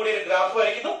p യും കൂടി ഒരു ഗ്രാഫ്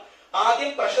വരയ്ക്കുന്നു.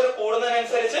 ആദ്യം പ്രഷർ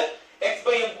കൂടുന്നതിനനുസരിച്ച്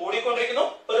x/m കൂടിക്കൊണ്ടിരിക്കുന്നു.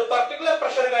 ഒരു പർട്ടിക്കുലർ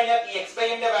പ്രഷർ കഴിഞ്ഞാൽ ഈ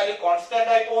x/m ന്റെ വാല്യൂ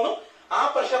കോൺസ്റ്റന്റ് ആയി പോകുന്നു. ആ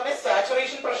പ്രഷറിനെ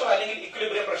സാച്ചുറേഷൻ പ്രഷർ അല്ലെങ്കിൽ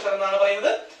ഇക്വിലിബ്രിയം പ്രഷർ എന്നാണ്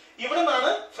പറയുന്നത്. ഇവിടെ നിന്നാണ്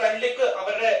ഫ്രണ്ട്ലിക്ക്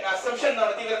അവരുടെ അസംഷൻ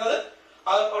നടത്തി വരുന്നത്.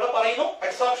 അവിടെ പറയുന്നു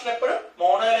അഡ്സോർപ്ഷൻ എപ്പോഴും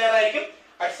മോണോലെയർ ആയിരിക്കും.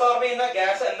 അഡ്സോർബ് ചെയ്യുന്ന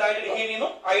ഗ്യാസ് എന്തായിട്ട് ബിഹേവ് ചെയ്യുന്നു?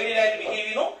 ഐഡിയൽ ആയിട്ട് ബിഹേവ്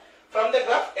ചെയ്യുന്നു. From the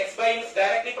graph, x/m is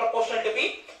directly proportional to p.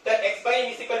 Then x/m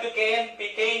is equal to k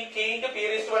into p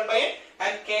raised to 1/n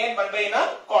and k and 1/n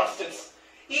are constants.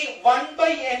 ഈ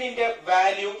 1/n ന്റെ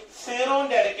value 0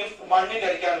 ന്റെ ഇടയ്ക്കും 1 ന്റെ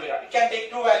ഇടയ്ക്കാണ് വരിക. You can take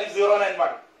two values 0 and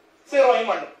 1. 0 ഉം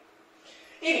 1 ഉം.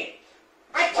 ഇനി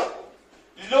at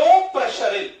law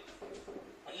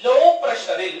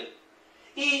പ്രഷറിൽ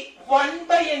ഈ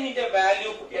 1/n ന്റെ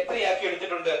വാല്യൂ എത്രയാക്കി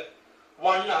എടുത്തിട്ടുണ്ട്?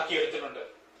 1 ആക്കി എടുത്തിട്ടുണ്ട്.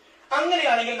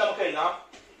 അങ്ങനെയാണെങ്കിൽ നമുക്ക് എഴുതാം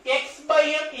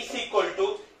x/m is equal to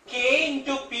k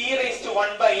into p raised to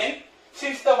 1/n.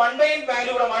 Since the 1/n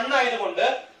value ഇവിടെ 1 ആയതുകൊണ്ട്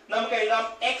നമുക്ക് എഴുതാം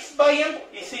x/m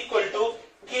is equal to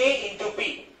k into p.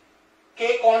 k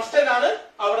constant ആണ്.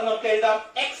 അവിടെ നമുക്ക് എഴുതാം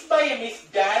x/m is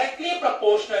directly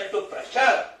proportional to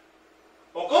pressure.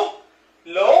 നോക്കൂ,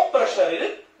 ലോ പ്രഷറിൽ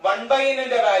 1/n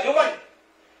ന്റെ value 1.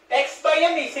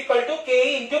 x/m is equal to k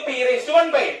into p raised to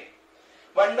 1/n.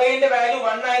 1/n ന്റെ വാല്യൂ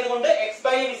 1 ആയതുകൊണ്ട്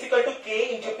x/m is equal to k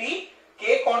into p.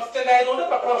 k constant ആയതുകൊണ്ട്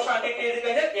proportionality ചെയ്ത്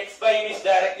കഴിഞ്ഞാൽ x/m is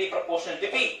directly proportional to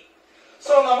p.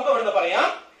 So നമുക്ക് ഇവിടുന്ന് പറയാം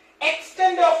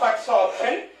extent of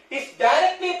adsorption is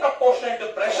directly proportional to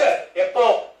pressure. എപ്പോ?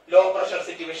 Low pressure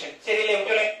situation. ശരിയല്ലേ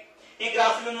കുട്ടികളെ? ഈ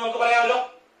ഗ്രാഫിൽ നിന്ന് നമുക്ക് പറയാമല്ലോ.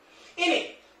 ഇനി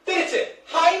തിരിച്ച്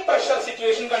ഹൈ പ്രഷർ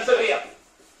സിറ്റുവേഷൻ കൺസിഡർ ചെയ്യാം.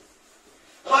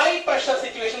 ഹൈ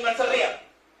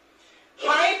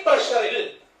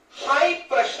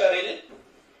പ്രഷർ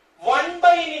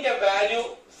 1/n ന്റെ വാല്യൂ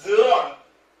 0 ആണ്.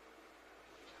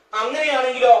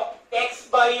 അങ്ങനെയാണെങ്കിലോ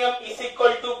x/m is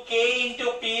equal to k into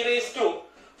p raised to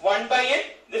 1/n.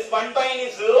 This 1/n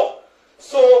is 0.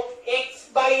 So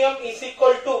x/m is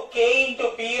equal to k into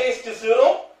p raised to 0.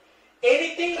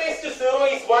 Anything raised to 0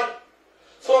 is 1.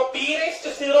 So p raised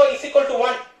to 0 is equal to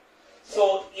 1. So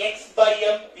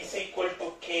x/m is equal to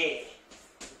k.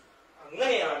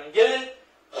 അങ്ങനെയാണെങ്കിൽ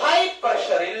high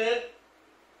പ്രഷറിൽ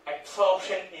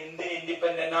adsorption എന്തിന്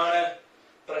independent ആണ്?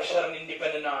 പ്രഷറിന്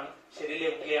independent ആണ്. ശരിയല്ലേ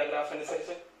കുട്ടികളെ? ആ graph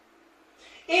അനുസരിച്ച്.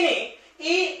 ഇനി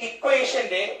ഈ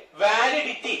ഇക്വേഷന്റെ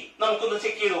വാലിഡിറ്റി നമുക്കൊന്ന്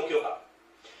ചെക്ക് ചെയ്ത് നോക്കി നോക്കാം.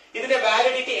 ഇതിന്റെ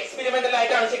വാലിഡിറ്റി എക്സ്പെരിമെന്റൽ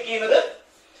ആയിട്ടാണ് ചെക്ക് ചെയ്യുന്നത്.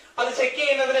 അത് ചെക്ക്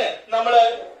ചെയ്യുന്നതിന് നമ്മൾ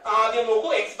ആദ്യം നോക്കൂ,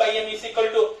 x/m is equal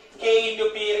to k into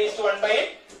p raised to 1/n.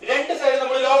 രണ്ട് സൈഡ്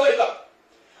നമ്മൾ ലോഗ് എടുക്കാം.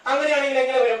 അങ്ങനെയാണെങ്കിൽ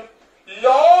എങ്ങനെ വരും?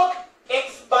 log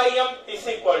x/m is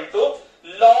equal to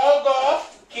log of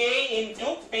k into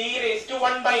p raised to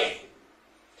 1 by n.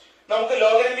 നമുക്ക്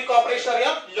ലോഗരിതമിക് ഓപ്പറേഷൻ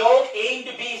അറിയാം. log a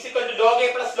into b is equal to log a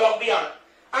plus log b ആണ്.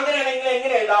 അങ്ങനെയാണെങ്കിൽ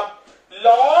എങ്ങനെ എഴുതാം?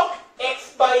 log x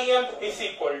by m is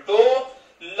equal to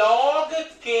log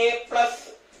k plus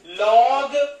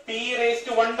log p raised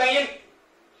to 1 by n.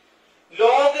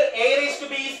 Log a raised to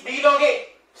b is b log a.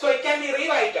 So it can be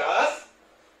rewrite as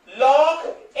log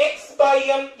x by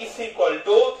m is equal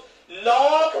to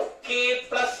log k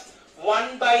plus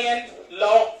 1 by n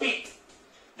log p.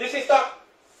 This is the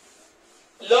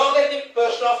logarithmic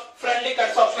version of friendly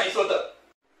adsorption isotherm.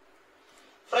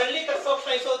 Friendly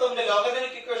adsorption isotherm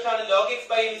logarithmic equation ആണ് log x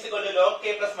by m is equal to log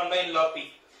k plus 1 by n log p.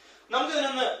 നമുക്ക്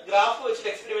ഇതിനൊന്ന് graph വെച്ചിട്ട്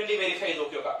experiment verify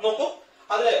ചെയ്ത് നോക്കാം. നോക്കൂ,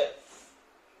 അതില്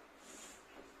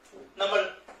നമ്മൾ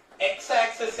x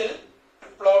ആക്സിസിൽ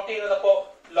പ്ലോട്ട് ചെയ്യുന്നതപ്പോ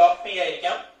log p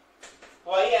ആയിരിക്കാം,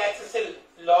 y ആക്സിസിൽ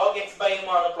log x by m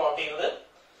ആണ് പ്ലോട്ട് ചെയ്യുന്നത്.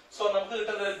 സോ നമുക്ക്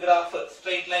കിട്ടുന്ന ഒരു ഗ്രാഫ്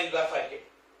സ്ട്രെയിറ്റ് ലൈൻ ഗ്രാഫ് ആയിരിക്കും.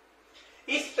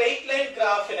 ഈ സ്ട്രെയിറ്റ് ലൈൻ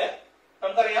ഗ്രാഫിന്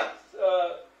നമുക്കറിയാം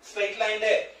സ്ട്രെയിറ്റ്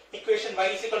ലൈനിന്റെ equation y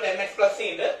is equal to mx plus c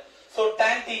ഉണ്ട്. സോ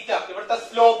tan theta ഇവിടുത്തെ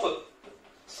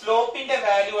സ്ലോപ്പിന്റെ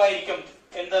വാല്യൂ ആയിരിക്കും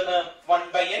എന്താണ് 1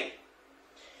 by n.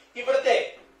 ഇവിടുത്തെ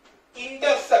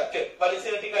ഇന്റർസെപ്റ്റ് വലിച്ചു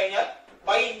കിട്ടി കഴിഞ്ഞാൽ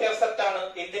y ഇന്റർസെപ്റ്റ് ആണ്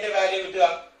എന്തിന്റെ വാല്യൂ കിട്ടുക?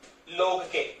 log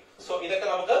k. സോ ഇതൊക്കെ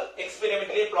നമുക്ക്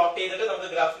എക്സ്പെരിമെന്റലി പ്ലോട്ട് ചെയ്തിട്ട് നമുക്ക്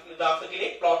ഗ്രാഫിക്കലി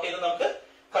പ്ലോട്ട് ചെയ്ത് നമുക്ക്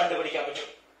കണ്ടുപിടിക്കാൻ പറ്റും.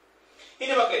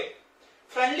 ഇനി മക്കളെ,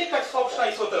 ഫ്രണ്ട്ലി അഡ്സോർപ്ഷൻ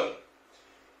ഐസോതെർം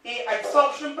ഈ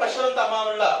അഡ്സോർപ്ഷനും പ്രഷറും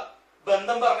തമ്മിലുള്ള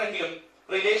ബന്ധം പറഞ്ഞെങ്കിലും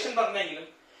റിലേഷൻ പറഞ്ഞെങ്കിലും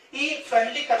ഈ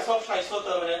ഫ്രണ്ട്ലി അഡ്സോർപ്ഷൻ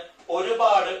ഐസോതെർമിന്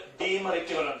ഒരുപാട്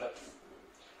ഡീമെറിറ്റുകളുണ്ട്.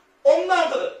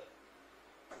 ഒന്നാമത്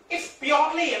ഇറ്റ്സ്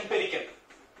പ്യൂർലി എംപിരിക്കൽ.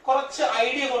 കുറച്ച്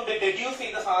ഐഡിയ കൊണ്ട് ഡെഡ്യൂസ്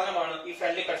ചെയ്ത സാധനമാണ് ഈ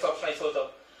ഫ്രണ്ട്ലി അഡ്സോർപ്ഷൻ ഐസോതെർം.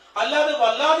 അല്ലാതെ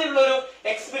വല്ലാതെയുള്ള ഒരു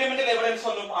എക്സ്പെരിമെന്റൽ എവിഡൻസ്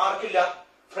ഒന്നും ആർക്കില്ല,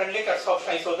 ഫ്രണ്ട്ലി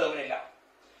അഡ്സോർപ്ഷൻ ഐസോതെർമിനില്ല.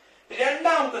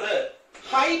 രണ്ടാമത്തത്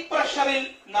ഹൈ പ്രഷറിൽ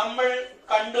നമ്മൾ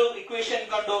കണ്ടു, ഇക്വേഷൻ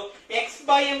കണ്ടു, x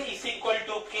by m is equal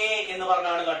to k എന്ന്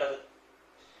പറഞ്ഞാണ് കണ്ടത്.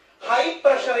 ഹൈ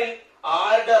പ്രഷറിൽ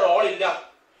ആരുടെ റോൾ ഇല്ല,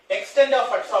 extent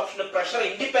of adsorption pressure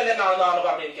independent ആണെന്നാണ്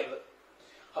പറഞ്ഞിരിക്കുന്നത്.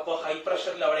 അപ്പോ ഹൈ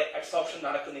പ്രഷറിൽ അവിടെ അഡ്സോർപ്ഷൻ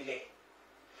നടക്കുന്നില്ലേ?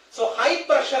 സോ ഹൈ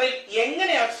പ്രഷറിൽ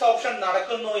എങ്ങനെ അഡ്സോർപ്ഷൻ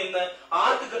നടക്കുന്നു എന്ന്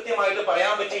ആർക്ക് കൃത്യമായിട്ട്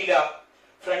പറയാൻ പറ്റിയില്ല?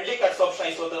 ഫ്രണ്ട്ലി അഡ്സോർപ്ഷൻ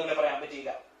ഐസോതെർമിനെ പറയാൻ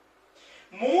പറ്റിയില്ല.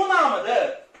 മൂന്നാമത്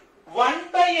 1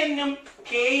 by n ഉം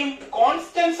k യും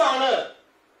കോൺസ്റ്റന്റ്സ് ആണ്.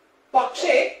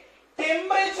 പക്ഷേ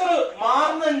ടെമ്പറേച്ചർ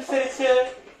മാറുന്നതനുസരിച്ച്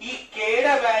ഈ k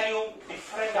യുടെ വാല്യൂ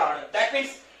ഡിഫറെന്റ് ആണ്. ദാറ്റ്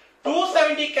മീൻസ്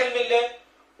 270 കെൽവിനിൽ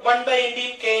 1 by n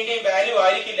ന്റെയും k ന്റെയും വാല്യൂ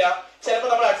ആയിരിക്കില്ല ചിലപ്പോൾ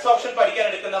നമ്മൾ അഡ്സോർപ്ഷൻ പഠിക്കാൻ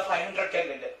എടുക്കുന്ന 500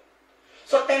 കെൽവിനിൽ.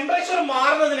 സോ ടെമ്പറേച്ചർ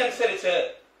മാറുന്നതിനനുസരിച്ച്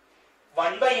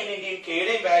 1 by n ന്റെയും k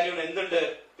യുടെയും വാല്യൂവിന് എന്തുണ്ട്?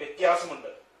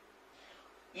 വ്യത്യാസമുണ്ട്.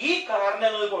 ഈ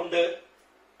കാരണങ്ങൾ കൊണ്ട്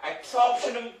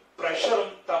അഡ്സോർപ്ഷനും പ്രഷറും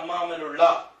തമ്മിലുള്ള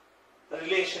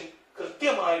റിലേഷൻ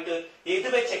കൃത്യമായിട്ട് ഇത്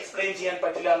വെച്ച് എക്സ്പ്ലെയിൻ ചെയ്യാൻ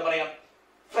പറ്റില്ല എന്ന് പറയാം.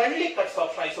 ഫ്രണ്ട്ലി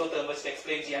അഡ്സോർപ്ഷൻ ഐസോതെർം വെച്ച്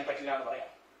എക്സ്പ്ലെയിൻ ചെയ്യാൻ പറ്റില്ല എന്ന് പറയാം.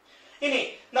 ഇനി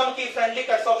നമുക്ക് ഈ ഫ്രണ്ട്ലി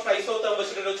അഡ്സോർപ്ഷൻ ഐസോതെർം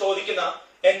വെച്ചിട്ട് ചോദിക്കുന്ന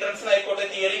എൻട്രൻസിനായിക്കോട്ടെ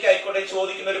തിയറിക്ക് ആയിക്കോട്ടെ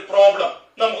ചോദിക്കുന്ന ഒരു പ്രോബ്ലം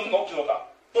നമുക്ക് നോക്കി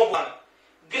നോക്കാം.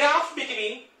 Graph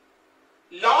between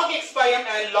log x by m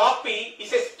and log p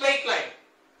is a straight line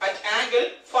at angle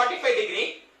 45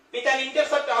 degree with an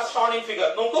intercept as shown in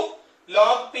figure. നോക്കൂ,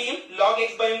 log p യും log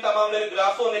x by m തമ്മിലുള്ള ഒരു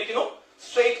ഗ്രാഫ് വന്നിരിക്കുന്നു.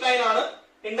 Straight line ആണ്,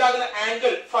 ഉണ്ടാകുന്ന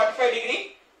angle 45 degree.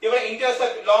 ഇവിടെ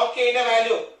intercept log k ന്റെ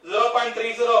value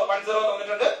 0.3010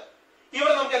 തന്നിട്ടുണ്ട്.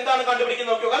 ഇവിടെ നമുക്ക് എന്താണ്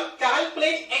കണ്ടുപിടിക്കുന്നത് നോക്കുക.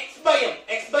 കാൽക്കുലേറ്റ് x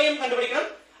by m കണ്ടുപിടിക്കണം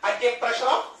at a pressure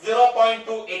of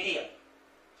 0.2 atm.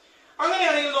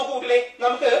 അങ്ങനെയാണെങ്കിൽ നോക്കൂ കുട്ടികളെ,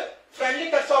 നമുക്ക് ഫ്രണ്ട്ലി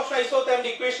അഡ്സോർപ്ഷൻ ഐസോതെർമിന്റെ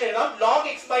ഇക്വേഷൻ എഴുതാം. log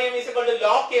x by m is equal to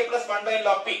log k plus 1 by n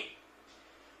log p.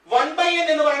 1 by n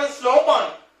എന്ന് പറയുന്നത് സ്ലോപ്പ് ആണ്.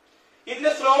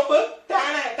 ഇതിന്റെ സ്ലോപ്പ്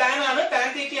tan ആണ്, tan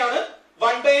theta ആണ്.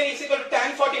 1 by n is equal to tan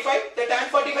 45. The tan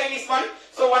 45 is 1,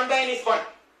 so 1 by n is 1.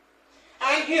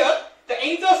 And here the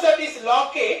intercept is log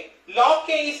k. Log k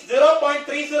is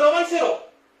 0.3010.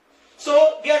 So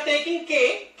we are taking k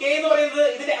എന്ന് പറയുന്നത്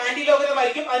ഇതിന്റെ anti logarithm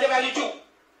ആയിരിക്കും, അതിന്റെ value 2.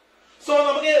 So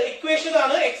നമുക്ക് equation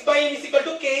ആണ് x by m is equal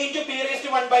to k into p raised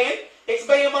to 1 by n. x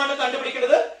by m ആണ്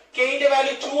കണ്ടുപിടിക്കുന്നത്. k ന്റെ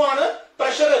വാല്യൂ 2 ആണ്,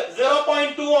 പ്രഷർ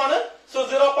 0.2 ആണ്. So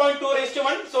 0.2 raised to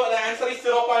 1. So the answer is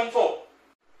 0.4.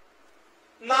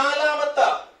 നാലാമത്തെ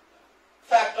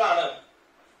ഫാക്ടർ ആണ്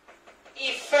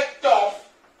ഇഫക്റ്റ് ഓഫ്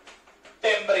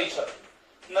ടെമ്പറേച്ചർ.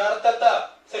 നേരത്തെ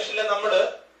സെഷനിൽ നമ്മൾ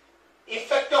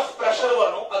ഇഫക്റ്റ് ഓഫ് പ്രഷർ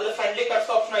പറഞ്ഞു. അതിൽ ഫ്രണ്ട്ലി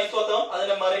അഡ്സോർപ്ഷൻ ഐസോതെർം,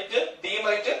 അതിന്റെ മെറിറ്റ്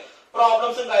ഡീമെറിറ്റ്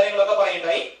പ്രോബ്ലംസും കാര്യങ്ങളൊക്കെ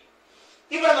പറയുണ്ടായി.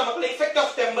 ഇവിടെ നമുക്ക് ഇഫക്റ്റ്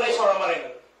ഓഫ് ടെമ്പറേച്ചർ ആണ്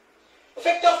പറയുന്നത്.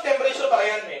 ഇഫക്റ്റ് ഓഫ് ടെമ്പറേച്ചർ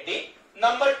പറയാൻ വേണ്ടി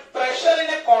നമ്മൾ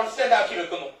പ്രഷറിനെ കോൺസ്റ്റന്റ് ആക്കി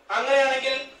വെക്കുന്നു.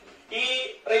 അങ്ങനെയാണെങ്കിൽ ഈ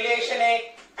റിലേഷനെ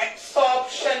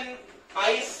അഡ്സോർപ്ഷൻ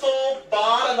ഐസോ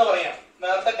ബാർ എന്ന് പറയാം.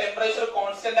 നേരത്തെ ടെമ്പറേച്ചർ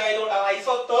കോൺസ്റ്റന്റ് ആയതുകൊണ്ട് അത്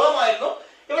ഐസോതെർം ആയിരുന്നു,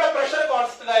 ഇവിടെ പ്രഷർ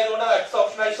കോൺസ്റ്റന്റ് ആയതുകൊണ്ട് അത്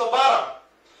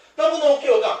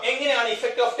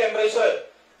effect of temperature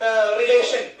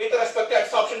relation with respect to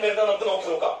adsorption വരുന്നത് നമുക്ക്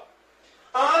നോക്കാം.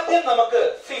 ആദ്യം നമുക്ക്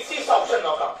physisorption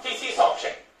നോക്കാം.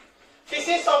 Physisorption,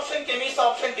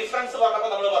 chemisorption difference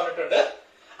പറഞ്ഞപ്പോൾ നമ്മൾ പറഞ്ഞിട്ടുണ്ട്.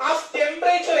 As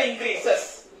temperature increases,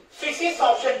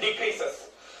 physisorption decreases.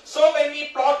 So when we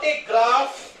plot a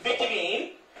graph between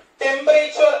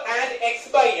temperature and x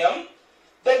by m,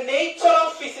 the nature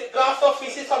of graph of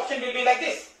physisorption will be like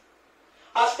this.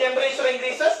 As temperature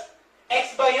increases, x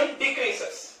by m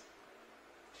decreases.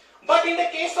 But in the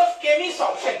case of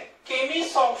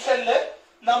chemisorption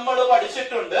നമ്മൾ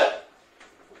പഠിച്ചിട്ടുണ്ട്,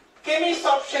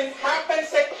 chemisorption happens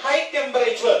at high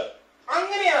temperature.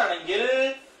 അങ്ങനെയാണെങ്കിൽ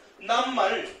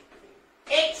നമ്മൾ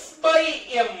x by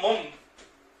m ഉം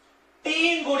t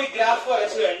യും കൂടി graph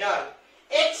വരച്ചു കഴിഞ്ഞാൽ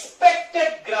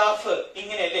expected graph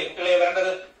ഇങ്ങനെയല്ലേ കുട്ടികളെ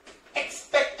വരേണ്ടത്?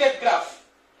 Expected graph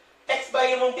x by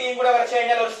m ഉം t യും കൂടെ വരച്ചു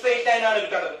കഴിഞ്ഞാൽ ഒരു സ്ട്രെയിറ്റ് ലൈൻ ആണ്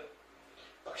കിട്ടുന്നത്.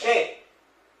 പക്ഷേ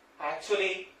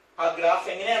ആക്ച്വലി ആ ഗ്രാഫ്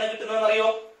എങ്ങനെയാണ് കിട്ടുന്നതെന്ന് അറിയോ?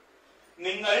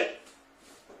 നിങ്ങൾ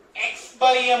x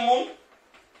by m ഉം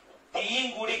t യും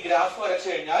കൂടി ഗ്രാഫ് വരച്ചു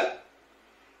കഴിഞ്ഞാൽ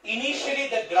initially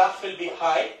the graph will be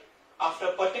high, after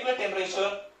a particular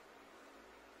temperature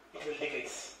it will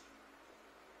decrease.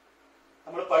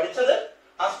 നമ്മൾ പഠിച്ചത്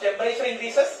as temperature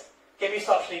increases,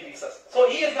 chemisorption increases. So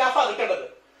ഈ ഒരു ഗ്രാഫ് ആണ് കിട്ടേണ്ടത്.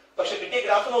 പക്ഷെ കിട്ടിയ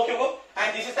graph നോക്കിയോക്കൂ, and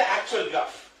this is the actual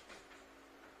graph.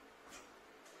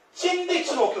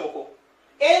 ചിന്തിച്ചു നോക്കൂ,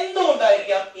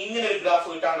 എന്തുകൊണ്ടായിരിക്കാം ഇങ്ങനെ ഒരു ഗ്രാഫ്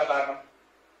കിട്ടാനുള്ള കാരണം?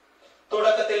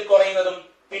 തുടക്കത്തിൽ കുറയുന്നതും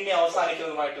പിന്നെ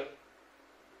അവസാനിക്കുന്നതുമായിട്ട്.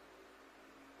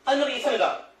 അതിന് റീസൺ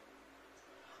ഇതാണ്.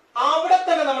 അവിടെ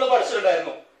തന്നെ നമ്മൾ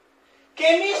പഠിച്ചിട്ടുണ്ടായിരുന്നു,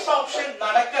 കെമിസോർപ്ഷൻ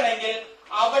നടക്കണമെങ്കിൽ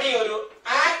അവിടെ ഒരു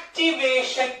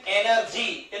ആക്ടിവേഷൻ എനർജി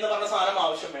എന്ന് പറഞ്ഞ സാധനം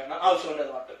ആവശ്യമുണ്ട്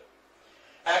എന്ന് പറഞ്ഞിട്ട്.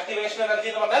 ആക്ടിവേഷൻ എനർജി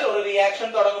എന്ന് പറഞ്ഞാൽ ഒരു റിയാക്ഷൻ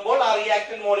തുടങ്ങുമ്പോൾ ആ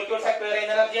റിയാക്ടൻ മോളിക്യൂൾസ് അക്വയർ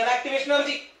ചെയ്യുന്ന എനർജിയാണ് ആക്ടിവേഷൻ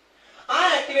എനർജി. ആ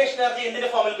ആക്ടിവേഷൻ എനർജി എന്തിന്റെ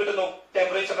ഫോമിൽ കിട്ടുന്നു?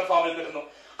 ടെമ്പറേച്ചറിന്റെ ഫോമിൽ കിട്ടുന്നു.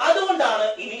 അതുകൊണ്ടാണ്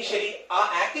ഇനീഷ്യലി ആ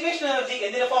ആക്ടിവേഷൻ എനർജി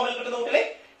എന്തിന്റെ ഫോമിൽ കിട്ടുന്നു കുട്ടികളെ?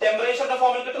 ടെമ്പറേച്ചറിന്റെ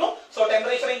ഫോമിൽ കിട്ടുന്നു. So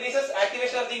temperature increases,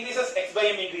 activation energy increases, x by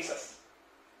m increases.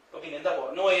 പിന്നെ എന്താ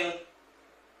പറഞ്ഞു പോയത്?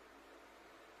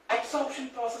 Adsorption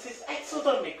process is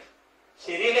exothermic.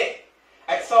 ശരിയല്ലേ?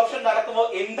 അഡ്സോർപ്ഷൻ നടക്കുമ്പോൾ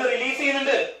എന്ത് റിലീസ്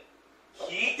ചെയ്യുന്നുണ്ട്?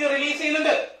 ഹീറ്റ് റിലീസ്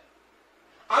ചെയ്യുന്നുണ്ട്.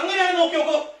 അങ്ങനെയാണ് നോക്കി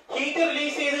നോക്കൂ, ഹീറ്റ്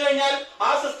റിലീസ് ചെയ്ത് കഴിഞ്ഞാൽ ആ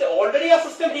സിസ്റ്റം ഓൾറെഡി ആ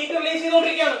സിസ്റ്റം ഹീറ്റ് റിലീസ്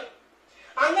ചെയ്തുകൊണ്ടിരിക്കുകയാണ്.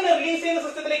 അങ്ങനെ റിലീസ് ചെയ്യുന്ന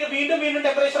സിസ്റ്റത്തിലേക്ക് വീണ്ടും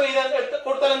ടെമ്പറേച്ചർ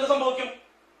കൊടുത്താൽ എന്ത് സംഭവിക്കും?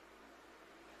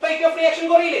 Rate of reaction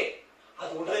കുറയില്ലേ?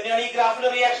 അതുകൊണ്ട് തന്നെയാണ് ഈ ഗ്രാഫിലെ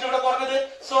റിയാക്ഷൻ ഇവിടെ കുറഞ്ഞത്.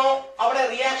 സോ അവിടെ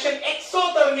റിയാക്ഷൻ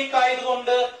എക്സോതെർമിക്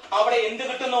ആയതുകൊണ്ട് അവിടെ എന്ത്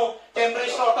കിട്ടുന്നു?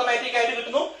 ടെമ്പറേച്ചർ ഓട്ടോമാറ്റിക് ആയിട്ട്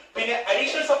കിട്ടുന്നു. പിന്നെ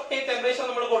അഡീഷണൽ സബ്സ്റ്റേറ്റ് ടെമ്പറേച്ചർ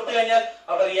നമ്മൾ കൊടുത്തു കഴിഞ്ഞാൽ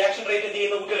അവിടെ റിയാക്ഷൻ റേറ്റ് എന്ത്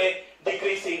ചെയ്യുന്നു കുട്ടികളെ?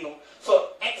 ഡിക്രീസ് ചെയ്യുന്നു. So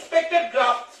expected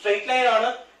graph straight line ആണ്.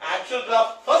 Actual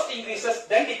graph first increases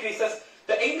then decreases.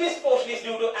 The increased portion is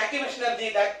due to activation energy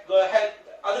that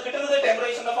അത് കിട്ടുന്നത്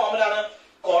ടെമ്പറേച്ചറിന്റെ ഫോമിലാണ്.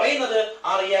 കുറയുന്നത്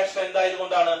ആ റിയാക്ഷൻ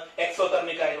എന്തായതുകൊണ്ടാണ്?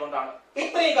 എക്സോതെർമിക് ആയതുകൊണ്ടാണ്.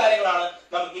 ഇത്രയും കാര്യങ്ങളാണ്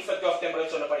നമുക്ക് ഇഫക്റ്റ് ഓഫ്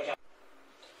ടെമ്പറേച്ചറിൽ പഠിക്കാം.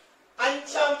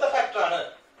 അഞ്ചാമത്തെ ഫാക്ടർ ആണ്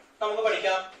നമുക്ക്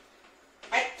പഠിക്കാം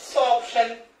അഡ്സോർപ്ഷൻ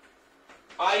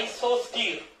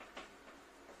ഐസോസ്റ്റീർ.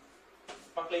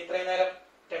 മക്കളെ ഇത്രയും നേരം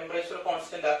ടെമ്പറേച്ചർ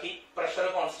കോൺസ്റ്റന്റ് ആക്കി, പ്രഷർ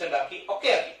കോൺസ്റ്റന്റ് ആക്കി,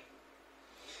 ഒക്കെ ആക്കി.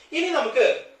 ഇനി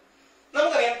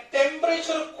നമുക്കറിയാം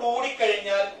ടെമ്പറേച്ചർ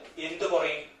കൂടിക്കഴിഞ്ഞാൽ എന്ത്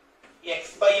കുറയും? x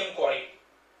by m കുറയും.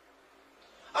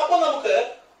 അപ്പൊ നമുക്ക്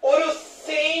ഒരു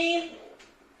same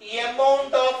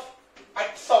amount of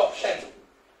adsorption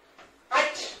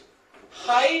at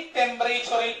high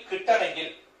ടെമ്പറേച്ചറിൽ കിട്ടണമെങ്കിൽ,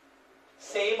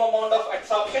 same amount of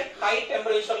adsorption high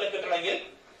ടെമ്പറേച്ചറിൽ കിട്ടണമെങ്കിൽ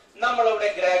നമ്മളിവിടെ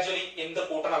ഗ്രാജുവലി എന്ത്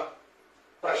കൂട്ടണം?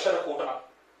 പ്രഷർ കൂട്ടണം.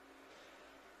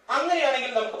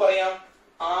 അങ്ങനെയാണെങ്കിൽ നമുക്ക് പറയാം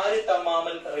ആര്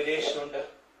തമ്മിൽ റിലേഷൻ ഉണ്ട്?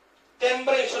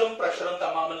 ടെമ്പറേച്ചറും പ്രഷറും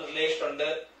തമ്മിൽ റിലേഷൻ ഉണ്ട്.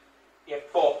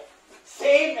 എപ്പോ?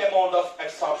 Same amount of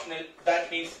അഡ്സോർപ്ഷനിൽ. That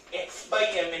means x by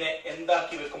m നെ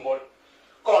എന്താക്കി വെക്കുമ്പോൾ?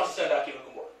 കോൺസ്റ്റന്റ് ആക്കി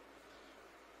വെക്കുമ്പോൾ.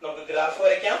 നമുക്ക് ഗ്രാഫ്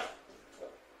വരയ്ക്കാം.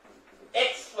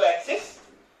 x axis,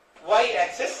 y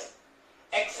axis.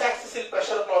 x ആക്സിസിൽ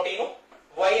പ്രഷർ പ്ലോട്ട് ചെയ്യുന്നു,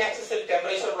 y ആക്സിസിൽ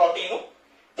ടെമ്പറേച്ചർ പ്ലോട്ട് ചെയ്യുന്നു.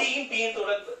 ടിയും പിയും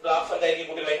തുടർന്ന് ഗ്രാഫ് എന്തായിരിക്കും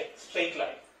കുട്ടികളെ? Straight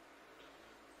line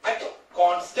at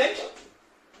constant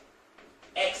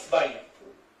x by m.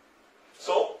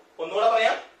 So ഒന്നുകൂടെ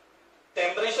പറയാം,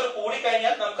 ടെമ്പറേച്ചർ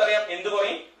കൂടിക്കഴിഞ്ഞാൽ നമുക്കറിയാം എന്ത്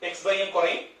കുറയും? x by m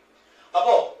കുറയും.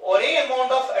 അപ്പോ ഒരേ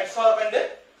എമൗണ്ട് ഓഫ് അഡ്സോർബന്റ്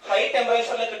ഹൈ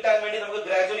ടെമ്പറേച്ചറിൽ കിട്ടാൻ വേണ്ടി നമുക്ക്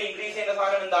ഗ്രാജുവലി ഇൻക്രീസ് ചെയ്യുന്ന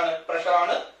സാധനം എന്താണ്? പ്രഷർ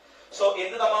ആണ്. സോ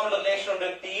എന്ത് തമ്മിൽ റിലേഷൻ ഉണ്ട്?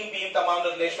 ടിയും പിയും തമ്മിൽ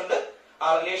റിലേഷൻ ഉണ്ട്. ആ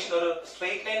റിലേഷൻ ഒരു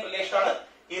സ്ട്രെയിറ്റ് ലൈൻ റിലേഷൻ ആണ്.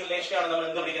 ഈ റിലേഷനാണ് നമ്മൾ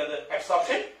എന്ത് വിളിക്കുന്നത്?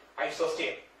 അഡ്സോർപ്ഷൻ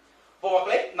ഐസോസ്റ്റീർ. അപ്പോ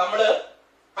മക്കളെ നമ്മള്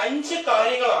 5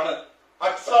 കാര്യങ്ങളാണ്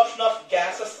adsorption of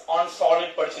gases on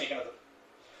solid പഠിച്ചിരിക്കുന്നത്.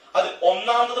 അത്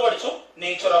ഒന്നാമത് പഠിച്ചു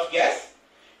നേച്ചർ ഓഫ് ഗ്യാസ്.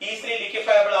 ഈസിലി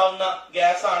ലിക്വിഫയബിൾ ആവുന്ന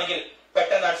ഗ്യാസ് ആണെങ്കിൽ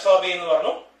പെട്ടെന്ന് അഡ്സോർബ് ചെയ്യുന്നു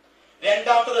പറഞ്ഞു.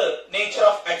 രണ്ടാമത്തത് nature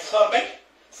of adsorbent.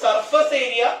 Surface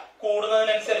area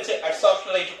കൂടുന്നതിനനുസരിച്ച് അഡ്സോർപ്ഷൻ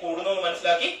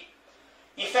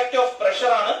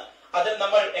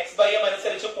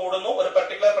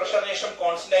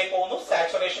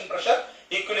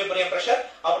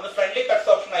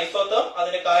ഐസോതേം,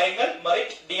 അതിന്റെ കാര്യങ്ങൾ,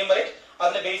 മെറിറ്റ്, ഡിമെറിറ്റ്,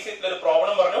 അതിന്റെ ബേസിസിൽ ഒരു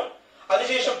പ്രോബ്ലം പറഞ്ഞു.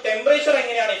 അതിനുശേഷം ടെമ്പറേച്ചർ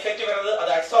എങ്ങനെയാണ് ഇഫക്റ്റ് വരുന്നത്,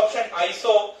 അത് അഡ്സോർപ്ഷൻ,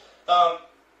 ഐസോ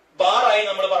ബാർ ആയി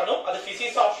നമ്മൾ പറഞ്ഞു. അത്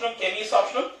ഫിസിക്സ് ഓപ്ഷനും കെമിക്സ്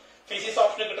ഓപ്ഷനും, ഫിസിക്സ്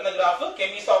ഓപ്ഷന് കിട്ടുന്ന ഗ്രാഫ്,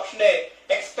 കെമിക്സ് ഓപ്ഷന്റെ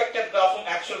എക്സ്പെക്ടഡ് ഗ്രാഫും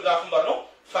ആക്ച്വൽ ഗ്രാഫും പറഞ്ഞു.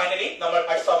 ഫൈനലി നമ്മൾ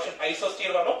അഡ്സോർപ്ഷൻ, ഐസോസ്റ്റീർ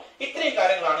പറഞ്ഞു. ഇത്രയും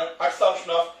കാര്യങ്ങളാണ് അഡ്സോർപ്ഷൻ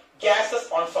ഓഫ് ഗ്യാസസ്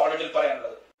ഓൺ സോളിഡിൽ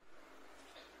പറയാനുള്ളത്.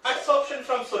 Adsorption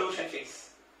from solution face.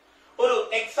 ഒരു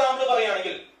എക്സാമ്പിൾ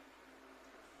പറയുകയാണെങ്കിൽ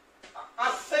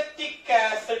അസറ്റിക്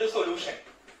ആസിഡ് സൊല്യൂഷൻ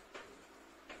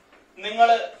നിങ്ങൾ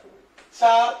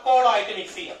ചാർക്കോൾ ആയിട്ട്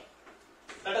മിക്സ് ചെയ്യാം,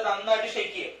 എന്നിട്ട് നന്നായിട്ട്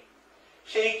ഷെയ്ക്ക് ചെയ്യാം.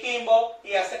 ഷെയ്ക്ക് ചെയ്യുമ്പോൾ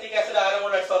ഈ അസറ്റിക് ആസിഡ് ആരും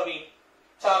കൊണ്ട് അബ്സോർബ് ചെയ്യും,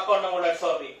 ചാർക്കോളിനെ കൊണ്ട്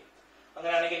അബ്സോർബ് ചെയ്യും.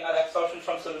 അങ്ങനെയാണെങ്കിൽ അത് അബ്സോർപ്ഷൻ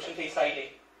ഫ്രം സൊല്യൂഷൻ ഫേസ് ആയില്ലേ.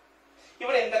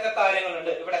 ഇവിടെ എന്തൊക്കെ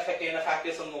കാര്യങ്ങളുണ്ട്, ഇവിടെ എഫക്ട് ചെയ്യുന്ന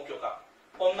ഫാക്ടേഴ്സ് ഒന്ന് നോക്കി നോക്കാം.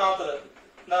 ഒന്നാമത്തത്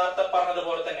നേരത്തെ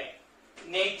പറഞ്ഞതുപോലെ തന്നെ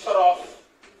nature of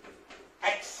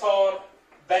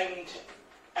adsorbent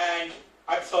and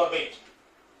adsorbate.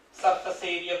 Surface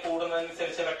area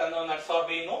കൂടുന്നതനുസരിച്ച് പെട്ടെന്ന് ഒന്ന് അഡ്സോർബ്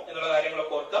ചെയ്യുന്നു എന്നുള്ള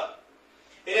കാര്യങ്ങളൊക്കെ ഓർക്കുക.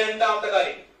 രണ്ടാമത്തെ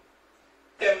കാര്യം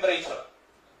ടെമ്പറേച്ചർ.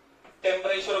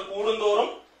 ടെമ്പറേച്ചർ കൂടുന്തോറും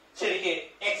ശരിക്ക്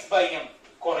x/m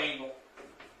കുറയുന്നു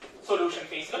സൊല്യൂഷൻ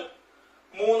ഫേസിൽ.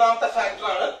 മൂന്നാമത്തെ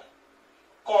ഫാക്ടറാണ്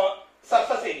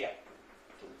സർഫസ് ഏരിയ.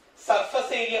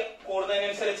 സർഫസ് ഏരിയ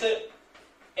കൂടുന്നതിനനുസരിച്ച്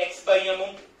x/m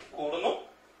കൂടുന്നു.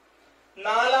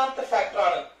 നാലാമത്തെ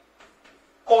ഫാക്ടറാണ്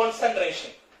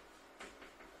കോൺസെൻട്രേഷൻ.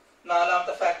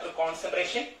 നാലാമത്തെ ഫാക്ടർ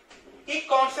കോൺസെൻട്രേഷൻ. ഈ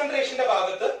കോൺസെൻട്രേഷന്റെ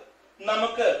ഭാഗത്ത്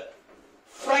നമുക്ക്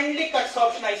ഫ്രണ്ട്ലി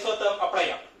അഡ്സോർപ്ഷൻ ഐസോതേം അപ്ലൈ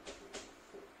ചെയ്യാം.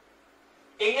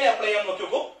 എങ്ങനെ അപ്ലൈ ചെയ്യാൻ നോക്കി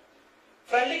നോക്കൂ.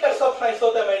 ഫ്രണ്ട്ലി അഡ്സോർപ്ഷൻ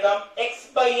ഐസോതേം എഴുതാം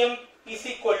x/m is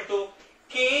equal to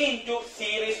k into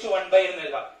c⁻⁴ എന്ന്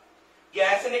എഴുതാം.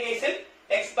 ഗ്യാസിന്റെ കേസിൽ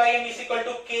x/m is equal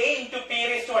to k into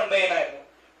p⁻⁴ ആയിരുന്നു.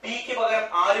 p ക്ക് പകരം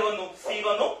ആര് വന്നു, c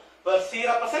വന്നു. c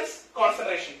represents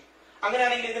concentration.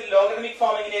 അങ്ങനെയാണെങ്കിൽ ഇതിൽ ലോഗരിതമിക്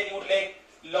ഫോം എങ്ങനെയായിരിക്കും കൂട്ടിലെ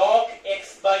log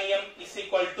x/m is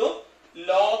equal to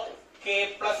log k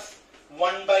plus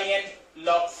 1/n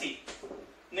log c.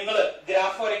 നിങ്ങൾ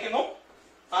ഗ്രാഫ് വരയ്ക്കുന്നു.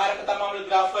 ആരൊക്കെ തമ്മിൽ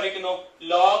ഗ്രാഫ് വരയ്ക്കുന്നു?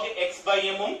 log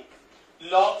x/m ഉം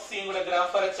log c യും കൂടെ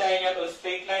ഗ്രാഫ് വരച്ചു കഴിഞ്ഞാൽ ഒരു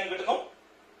സ്ട്രെയിറ്റ് ലൈൻ കിട്ടുന്നു.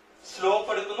 സ്ലോപ്പ്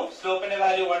എടുക്കുന്നു, സ്ലോപ്പിന്റെ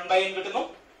വാല്യൂ 1/n കിട്ടുന്നു.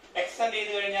 എക്സ്റ്റെൻഡ്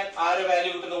ചെയ്ത് കഴിഞ്ഞാൽ ആര്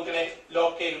വാല്യൂ കിട്ടുന്നു കൂട്ടിലെ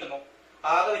log k കിട്ടുന്നു.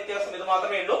 ആകെ വ്യത്യാസം ഇത്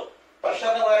മാത്രമേ ഉള്ളൂ.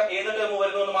 പ്രഷറിന് പകരം ഏത് ടേം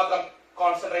വരുന്നു എന്ന് മാത്രം,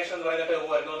 കോൺസെൻട്രേഷൻ എന്ന് പറയുന്ന ടേം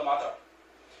വരുന്നു എന്ന് മാത്രം.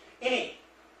 ഇനി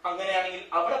അങ്ങനെയാണെങ്കിൽ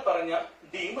അവിടെ പറഞ്ഞ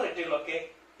ഡിമെറിറ്റുകളൊക്കെ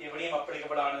എവിടെയും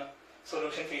അപ്ലിക്കബിൾ ആണ്,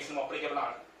 സൊല്യൂഷൻ ഫേസിലും അപ്ലിക്കബിൾ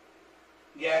ആണ്.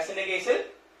 ഗ്യാസിന്റെ കേസിൽ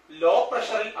ലോ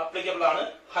പ്രഷറിൽ അപ്ലിക്കബിൾ ആണ്,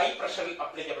 ഹൈ പ്രഷറിൽ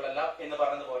അപ്ലിക്കബിൾ അല്ല എന്ന്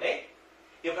പറഞ്ഞതുപോലെ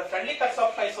ഇവിടെ ഫ്രണ്ട്ലി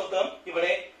അഡ്സോർപ്ഷൻ ഐസോതേം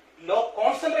ഇവിടെ ലോ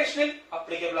കോൺസെൻട്രേഷനിൽ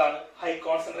അപ്ലിക്കബിൾ ആണ്, ഹൈ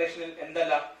കോൺസെൻട്രേഷനിൽ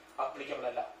എന്തല്ല, അപ്ലിക്കബിൾ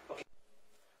അല്ല. ഓക്കെ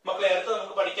മക്കളെ, അടുത്ത്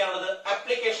നമുക്ക് പഠിക്കാനുള്ളത്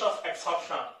ആപ്ലിക്കേഷൻ ഓഫ്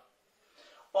അഡ്സോർപ്ഷൻ ആണ്.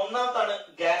 ഒന്നാമതാണ്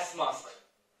ഗ്യാസ് മാസ്ക്.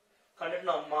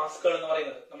 കണ്ടിട്ടുണ്ടോ മാസ്കുകൾ എന്ന്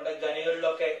പറയുന്നത്? നമ്മുടെ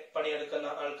ഖനികളിലൊക്കെ പണിയെടുക്കുന്ന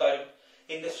ആൾക്കാരും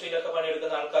ഇൻഡസ്ട്രിയിലൊക്കെ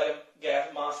പണിയെടുക്കുന്ന ആൾക്കാരും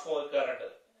മാസ്ക് വെക്കാറുണ്ട്.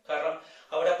 കാരണം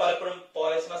അവിടെ പലപ്പോഴും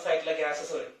പോയ്സണസ് ആയിട്ടുള്ള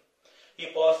ഗ്യാസസ് വരും. ഈ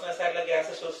പോയ്സണസ് ആയിട്ടുള്ള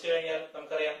ഗ്യാസ് ശ്വസിച്ചു കഴിഞ്ഞാൽ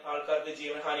നമുക്കറിയാം ആൾക്കാർക്ക്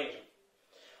ജീവൻഹാനി വരും.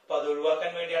 അപ്പൊ അത്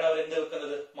ഒഴിവാക്കാൻ വേണ്ടിയാണ് അവർ എന്ത്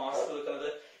വെക്കുന്നത്, മാസ്ക് വെക്കുന്നത്.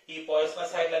 ഈ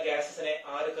പോയ്സണസ് ആയിട്ടുള്ള ഗ്യാസസിനെ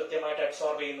ആര് കൃത്യമായിട്ട്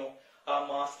അബ്സോർബ് ചെയ്യുന്നു? ആ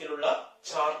മാസ്കിലുള്ള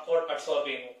ചാർക്കോൾ അബ്സോർബ്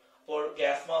ചെയ്യുന്നു. അപ്പോൾ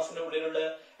ഗ്യാസ് മാസ്കിന്റെ ഉള്ളിലുള്ള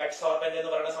അഡ്സോർബന്റ്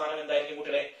എന്ന് പറയുന്ന സാധനം എന്തായിരിക്കും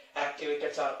കുട്ടികളെ?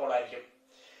 ആക്ടിവേറ്റഡ് ചാർക്കോൾ ആയിരിക്കും.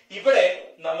 ഇവിടെ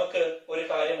നമുക്ക് ഒരു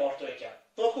കാര്യം ഓർത്തു വെക്കാം.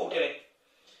 നോക്കൂ കുട്ടികളെ,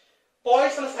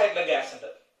 പോയ്സണസ് ആയിട്ടുള്ള ഗ്യാസ് ഉണ്ട്,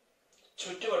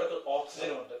 ചുറ്റുവട്ടത്ത്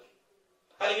ഓക്സിജനും ഉണ്ട്,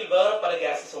 അല്ലെങ്കിൽ വേറെ പല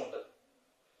ഗ്യാസസും ഉണ്ട്.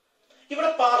 ഇവിടെ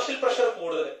പാർഷ്യൽ പ്രഷർ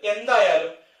കൂടുതൽ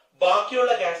എന്തായാലും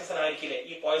ബാക്കിയുള്ള ഗ്യാസസിനായിരിക്കില്ലേ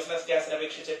ഈ പോയ്സണസ് ഗ്യാസിനെ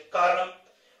അപേക്ഷിച്ച്. കാരണം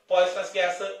പോയ്സണസ്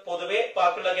ഗ്യാസ് പൊതുവെ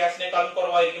ബാക്കിയുള്ള ഗ്യാസിനേക്കാളും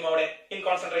കുറവായിരിക്കും അവിടെ ഇൻ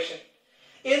കോൺസെൻട്രേഷൻ.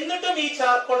 എന്നിട്ടും ഈ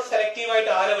ചാർക്കോൾ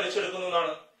സെലക്റ്റീവായിട്ട് ആരെ വലിച്ചെടുക്കുന്നു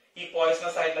എന്നാണ്? ഈ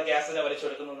പോയ്സണസ് ആയിട്ടുള്ള ഗ്യാസിനെ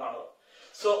വലിച്ചെടുക്കുന്നു എന്നാണ്.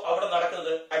 സോ അവിടെ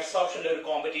നടക്കുന്നത് അഡ്സോർപ്ഷന്റെ ഒരു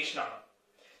കോമ്പറ്റീഷൻ ആണ്.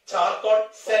 ചാർക്കോൾ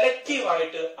സെലക്റ്റീവ്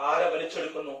ആയിട്ട് ആരെ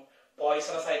വലിച്ചെടുക്കുന്നു?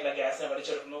 പോയ്സണസ് ആയിട്ടുള്ള ഗ്യാസിനെ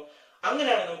വലിച്ചെടുക്കുന്നു.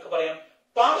 അങ്ങനെയാണ് നമുക്ക് പറയാം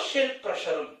പാർഷ്യൽ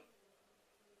പ്രഷറും.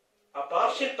 ആ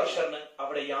പാർഷ്യൽ പ്രഷറിന്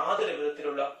അവിടെ യാതൊരു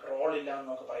വിധത്തിലുള്ള റോൾ ഇല്ല എന്ന്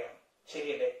നമുക്ക് പറയാം.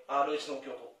 ശരിയല്ലേ? ആലോചിച്ച് നോക്കി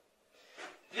നോക്കൂ.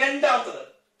 രണ്ടാമത്തത്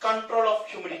കൺട്രോൾ ഓഫ്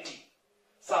ഹ്യൂമിഡിറ്റി.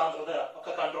 സാന്ദ്രത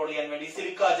ഒക്കെ കൺട്രോൾ ചെയ്യാൻ വേണ്ടി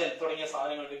സിലിക്ക ജെൽ തുടങ്ങിയ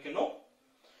സാധനങ്ങൾ വെക്കുന്നു.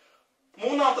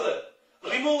 മൂന്നാമത്തത്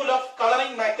removal of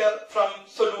colouring matter from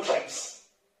solutions.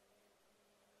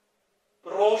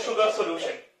 Raw sugar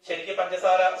solution, ശരിക്കും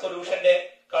പഞ്ചസാര സൊല്യൂഷന്റെ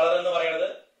കളർ എന്ന് പറയുന്നത്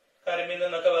കരിമ്പിൽ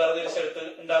നിന്നൊക്കെ വേർതിരിച്ചെടുത്ത്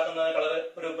ഉണ്ടാക്കുന്ന കളർ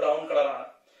ഒരു ബ്രൗൺ കളറാണ്.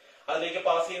 അതിലേക്ക്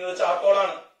പാസ് ചെയ്യുന്നത് ചാർക്കോൾ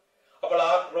ആണ്. അപ്പോൾ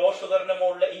ആ റോ ഷുഗറിന്റെ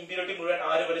മുകളിലെ ഇമ്പ്യൂരിറ്റി മുഴുവൻ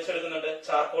ആര് വലിച്ചെടുക്കുന്നുണ്ട്?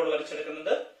 ചാർക്കോൾ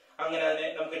വലിച്ചെടുക്കുന്നുണ്ട്. അങ്ങനെ അതിനെ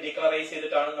നമുക്ക് ഡിക്ലറൈസ്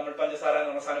ചെയ്തിട്ടാണ് നമ്മൾ പഞ്ചസാര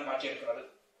എന്ന സാധനം മാറ്റിയെടുക്കുന്നത്.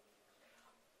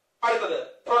 അടുത്തത്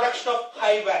production of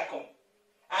high vacuum.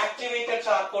 Activated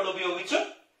charcoal ഉപയോഗിച്ച്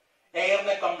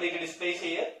എയറിനെ കംപ്ലീറ്റ് ഡിസ്പ്ലേസ്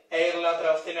ചെയ്ത് എയർ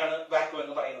ഇല്ലാത്തൊരവസ്ഥയിലാണ് വാക്യൂം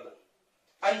എന്ന് പറയുന്നത്.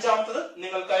 അഞ്ചാമത്തത്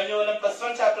നിങ്ങൾ കഴിഞ്ഞ കൊല്ലം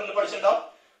 +1 ചാപ്റ്ററിൽ പഠിച്ചിട്ടുണ്ടാവും,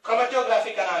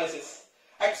 ക്രോമറ്റോഗ്രാഫിക് analysis.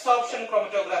 Absorption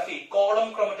chromatography, column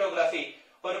chromatography.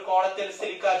 ഒരു കോളത്തിൽ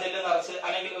സിലിക്ക ജെല്ല് നിറച്ച്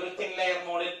അല്ലെങ്കിൽ ഒരു തിൻ ലെയർ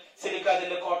മോളിൽ സിലിക്ക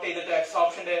ജെല്ല് കോട്ട് ചെയ്തിട്ട്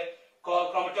അബ്സോർപ്ഷന്റെ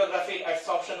ക്രോമറ്റോഗ്രാഫി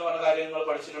അബ്സോർപ്ഷൻ എന്ന് പറഞ്ഞ കാര്യം നിങ്ങൾ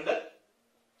പഠിച്ചിട്ടുണ്ട്.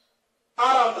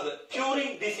 ആറാമത്തത്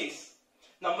ക്യൂറിംഗ് ഡിസീസ്.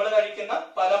 നമ്മൾ കഴിക്കുന്ന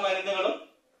പല മരുന്നുകളും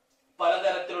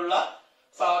പലതരത്തിലുള്ള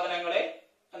സാധനങ്ങളെ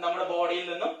നമ്മുടെ ബോഡിയിൽ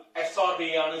നിന്നും അബ്സോർബ്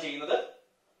ചെയ്യുകയാണ് ചെയ്യുന്നത്.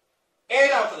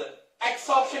 ഏഴാമത്തത്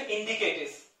അബ്സോർപ്ഷൻ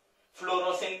ഇൻഡിക്കേറ്റേഴ്സ്.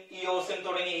 ഫ്ലൂറോസിൻ, ഇയോസിൻ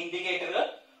തുടങ്ങിയ ഇൻഡിക്കേറ്ററുകൾ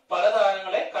പല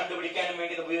സാധനങ്ങളെ കണ്ടുപിടിക്കാനും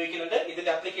വേണ്ടി ഇത് ഉപയോഗിക്കുന്നുണ്ട്.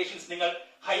 ഇതിന്റെ ആപ്ലിക്കേഷൻസ് നിങ്ങൾ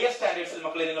ഹയർ സ്റ്റാൻഡേർഡ്സിൽ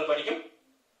മക്കളെ നിങ്ങൾ പഠിക്കും.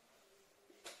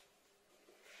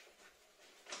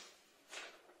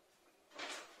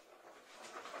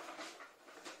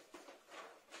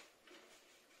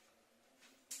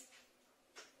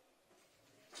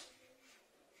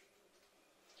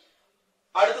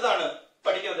 അടുത്തതാണ്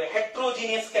പഠിക്കുന്നത്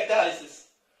ഹെട്രോജീനിയസ് കറ്റാലിസിസ്.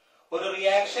 ഒരു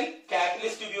റിയാക്ഷൻ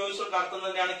കാറ്റലിസ്റ്റ് ഉപയോഗിച്ച്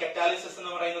നടത്തുന്നതിനാണ് കറ്റാലിസിസ്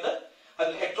എന്ന് പറയുന്നത്.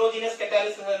 അതിൽ ഹെട്രോജീനിയസ്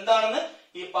കറ്റാലിസിസ് എന്താണെന്ന്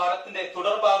ഈ പാഠത്തിന്റെ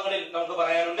തുടർഭാഗങ്ങളിൽ നമുക്ക്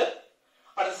പറയാനുണ്ട്.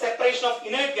 അടുത്ത separation of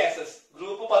inert gases.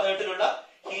 Group 18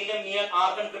 helium, neon,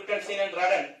 argon, krypton, സീനൻ,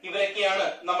 radon ഇവരൊക്കെയാണ്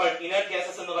നമ്മൾ ഇനേർട്ട്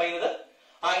ഗ്യാസസ് എന്ന് പറയുന്നത്.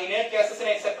 ആ ഇനേർട്ട്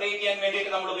ഗ്യാസസിനെ സെപ്പറേറ്റ് ചെയ്യാൻ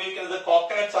വേണ്ടിയിട്ട് നമ്മൾ ഉപയോഗിക്കുന്നത്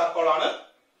കോക്കനട്ട് ചാർക്കോൾ ആണ്.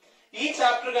 ഈ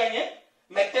ചാപ്റ്റർ കഴിഞ്ഞ്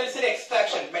മെറ്റൽസിന്റെ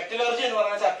എക്സ്ട്രാക്ഷൻ, മെറ്റലർജി എന്ന്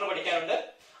പറയുന്ന ചാപ്റ്റർ പഠിക്കാനുണ്ട്.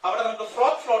 അവിടെ നമുക്ക്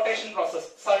ഫ്രോത്ത് ഫ്ലോട്ടേഷൻ പ്രോസസ്,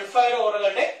 സൾഫൈഡ്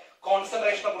ഓറുകളുടെ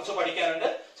കോൺസെൻട്രേഷനെ കുറിച്ച് പഠിക്കാനുണ്ട്.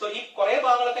 സോ ഈ കുറെ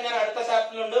ഭാഗങ്ങളൊക്കെ ഞാൻ അടുത്ത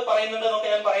ചാപ്റ്ററിലുണ്ട് പറയുന്നുണ്ട് എന്നൊക്കെ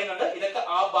ഞാൻ പറയുന്നുണ്ട്. ഇതൊക്കെ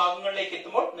ആ ഭാഗങ്ങളിലേക്ക്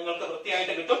എത്തുമ്പോൾ നിങ്ങൾക്ക്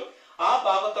വൃത്തിയായിട്ട് കിട്ടും. ആ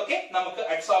ഭാഗത്തൊക്കെ നമുക്ക്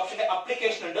അബ്സോർപ്ഷന്റെ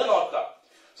അപ്ലിക്കേഷൻ ഉണ്ട് നോക്കാം.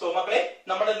 സോ മക്കളെ,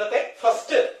 നമ്മുടെ ഇന്നത്തെ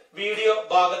ഫസ്റ്റ് വീഡിയോ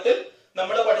ഭാഗത്തിൽ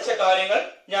നമ്മൾ പഠിച്ച കാര്യങ്ങൾ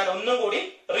ഞാൻ ഒന്നുകൂടി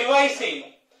റിവൈസ് ചെയ്യുന്നു.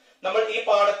 നമ്മൾ ഈ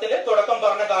പാഠത്തിന്റെ തുടക്കം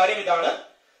പറഞ്ഞ കാര്യം ഇതാണ്.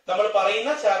 നമ്മൾ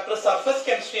പറയുന്ന ചാപ്റ്റർ സർഫസ്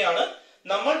കെമിസ്ട്രി ആണ്.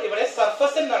 നമ്മൾ ഇവിടെ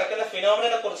സർഫസിൽ നടക്കുന്ന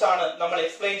ഫിനോമിനെ കുറിച്ചാണ് നമ്മൾ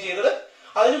എക്സ്പ്ലെയിൻ ചെയ്തത്.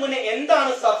 അതിനു മുന്നേ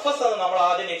എന്താണ് സർഫസ് എന്ന് നമ്മൾ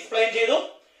ആദ്യം എക്സ്പ്ലെയിൻ ചെയ്തു.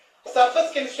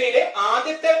 സർഫസ് കെമിസ്ട്രിയിലെ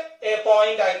ആദ്യത്തെ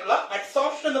പോയിന്റ് ആയിട്ടുള്ള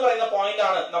അഡ്സോർപ്ഷൻ എന്ന് പറയുന്ന പോയിന്റ്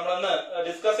ആണ് നമ്മളൊന്ന്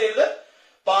ഡിസ്കസ് ചെയ്തത്.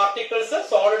 പാർട്ടിക്കിൾസ്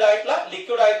സോളിഡ് ആയിട്ടുള്ള,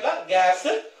 ലിക്വിഡ് ആയിട്ടുള്ള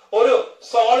ഗ്യാസ് ഒരു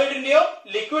സോളിഡിന്റെയോ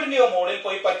ലിക്വിഡിന്റെയോ മോളിൽ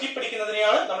പോയി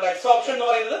പറ്റിപ്പിടിക്കുന്നതിനെയാണ് നമ്മൾ അഡ്സോർപ്ഷൻ എന്ന്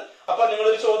പറയുന്നത്. അപ്പൊ നിങ്ങൾ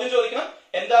ഒരു ചോദ്യം ചോദിക്കണം,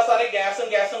 എന്താ സാറേ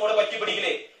ഗ്യാസും കൂടെ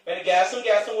പറ്റിപ്പിടിക്കില്ലേ? ഗ്യാസും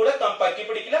കൂടെ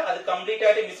പറ്റിപ്പിടിക്കില്ല. അത് കംപ്ലീറ്റ്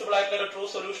ആയിട്ട് മിസിബിൾ ആയിട്ടുള്ള ഒരു ട്രൂ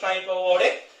സൊല്യൂഷൻ ആയി പോവോടെ.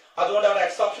 അതുകൊണ്ട് അവിടെ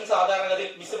അബ്സോർപ്ഷൻ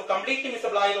സാധാരണഗതിയിൽ കംപ്ലീറ്റ്ലി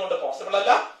മിസിബിൾ ആയതുകൊണ്ട് പോസിബിൾ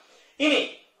അല്ല. ഇനി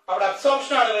അവിടെ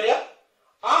അബ്സോർപ്ഷൻ ആണ് വരിക.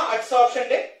 ആ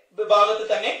അബ്സോർപ്ഷന്റെ ഭാഗത്ത്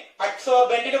തന്നെ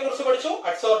അഡ്സോർബന്റിനെ കുറിച്ച് പഠിച്ചു,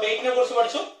 അഡ്സോർബേറ്റിനെ കുറിച്ച്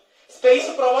പഠിച്ചു. സ്പേസ്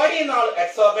പ്രൊവൈഡ് ചെയ്യുന്ന ആൾ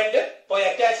അഡ്സോർബന്റ്, പോയി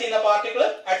അറ്റാച്ച് ചെയ്യുന്ന പാർട്ടിക്കിൾ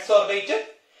അഡ്സോർബേറ്റ്.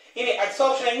 ഇനി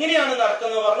അഡ്സോർപ്ഷൻ എങ്ങനെയാണ്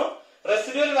നടക്കുന്നത് പറഞ്ഞു.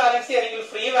 റെസിഡ്യൂവൽ വാലൻസി അല്ലെങ്കിൽ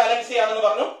ഫ്രീ വാലൻസി ആണെന്ന്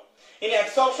പറഞ്ഞു. ഇനി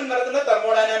അഡ്സോർപ്ഷൻ നടക്കുന്ന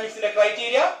തെർമോഡൈനാമിക്സിന്റെ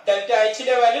criteria delta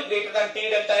എച്ചിന്റെ value greater than T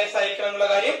delta S ആയിരിക്കണം എന്നുള്ള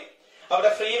കാര്യം.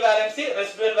 അവിടെ ഫ്രീ വാലൻസി,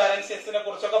 റെസിഡ്യൂവൽ വാലൻസിനെ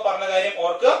കുറിച്ചൊക്കെ പറഞ്ഞ കാര്യം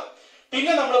ഓർക്കുക.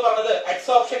 പിന്നെ നമ്മൾ പറഞ്ഞത്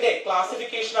അഡ്സോർപ്ഷന്റെ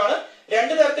ക്ലാസിഫിക്കേഷൻ ആണ്.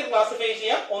 രണ്ട് തരത്തിൽ ക്ലാസിഫൈ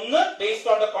ചെയ്യാം. ഒന്ന് ബേസ്ഡ്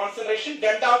ഓൺ ദ കോൺസെൻട്രേഷൻ,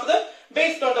 രണ്ടാമത്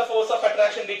based on the force of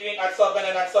attraction between അഡ്സോർബൻ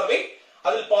and adsorbate.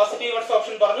 അതിൽ പോസിറ്റീവ്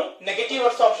അഡ്സോർപ്ഷൻ പറഞ്ഞു, നെഗറ്റീവ്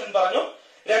അഡ്സോർപ്ഷൻ പറഞ്ഞു.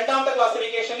 രണ്ടാമത്തെ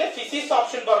ക്ലാസിഫിക്കേഷനിൽ ഫിസിക്സ്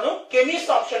ഓപ്ഷൻ പറഞ്ഞു,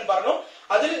 കെമിസ്റ്റ് ഓപ്ഷൻ പറഞ്ഞു.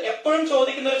 അതിൽ എപ്പോഴും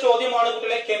ചോദിക്കുന്ന ഒരു ചോദ്യമാണ്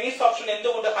കുട്ടികളെ, കെമിസ്റ്റ് ഓപ്ഷൻ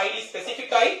എന്തുകൊണ്ട് ഹൈലി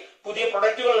സ്പെസിഫിക് ആയി പുതിയ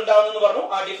പ്രൊഡക്റ്റുകൾ ഉണ്ടാവുമെന്ന് പറഞ്ഞു.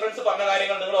 ആ ഡിഫറൻസ് പറഞ്ഞ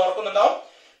കാര്യങ്ങൾ നിങ്ങൾ ഓർക്കുന്നുണ്ടാവും.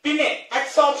 പിന്നെ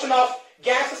adsorption of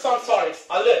gases on solids,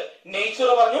 അതിൽ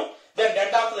നേച്ചർ പറഞ്ഞു.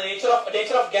 രണ്ടാമത്തത് nature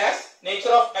of gas,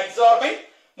 nature of adsorbent.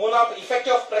 മൂന്നാമത്തെ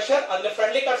ഇഫക്റ്റ് ഓഫ് പ്രഷർ, അതിൽ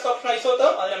ഫ്രണ്ട്ലി അഡ്സോർപ്ഷൻ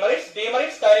ഐസോതേർം, അതിന്റെ മെറിറ്റ്സ്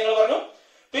ഡിമെറിറ്റ്സ് കാര്യങ്ങൾ പറഞ്ഞു.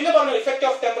 പിന്നെ പറഞ്ഞു effect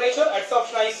of temperature,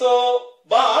 adsorption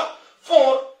isobar.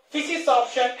 Four physics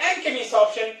option and chemistry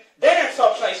option, then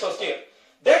adsorption isostere.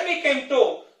 Then we came to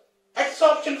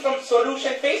adsorption from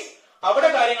solution phase. അവിടെ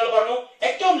കാര്യങ്ങൾ പറഞ്ഞു.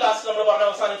 ഏറ്റവും ലാസ്റ്റ് നമ്മൾ പറഞ്ഞ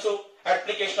അവസാനിച്ചു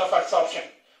ആപ്ലിക്കേഷൻ ഓഫ് അഡ്സോർപ്ഷൻ.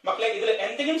 മക്കളെ, ഇതിൽ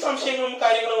എന്തെങ്കിലും സംശയങ്ങളും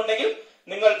കാര്യങ്ങളും ഉണ്ടെങ്കിൽ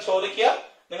നിങ്ങൾ ചോദിക്കുക.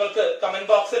 നിങ്ങൾക്ക് കമന്റ്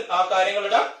ബോക്സിൽ ആ കാര്യങ്ങൾ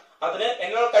ഇടാം. അതിന്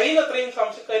എന്നാൽ കഴിയുന്നത്രയും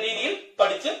രീതിയിൽ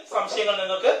പഠിച്ച് സംശയങ്ങൾ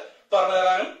നിങ്ങൾക്ക് പറഞ്ഞു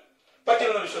തരാനും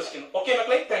പറ്റുമെന്ന് വിശ്വസിക്കുന്നു. ഓക്കെ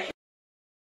മക്കളെ, താങ്ക് യു.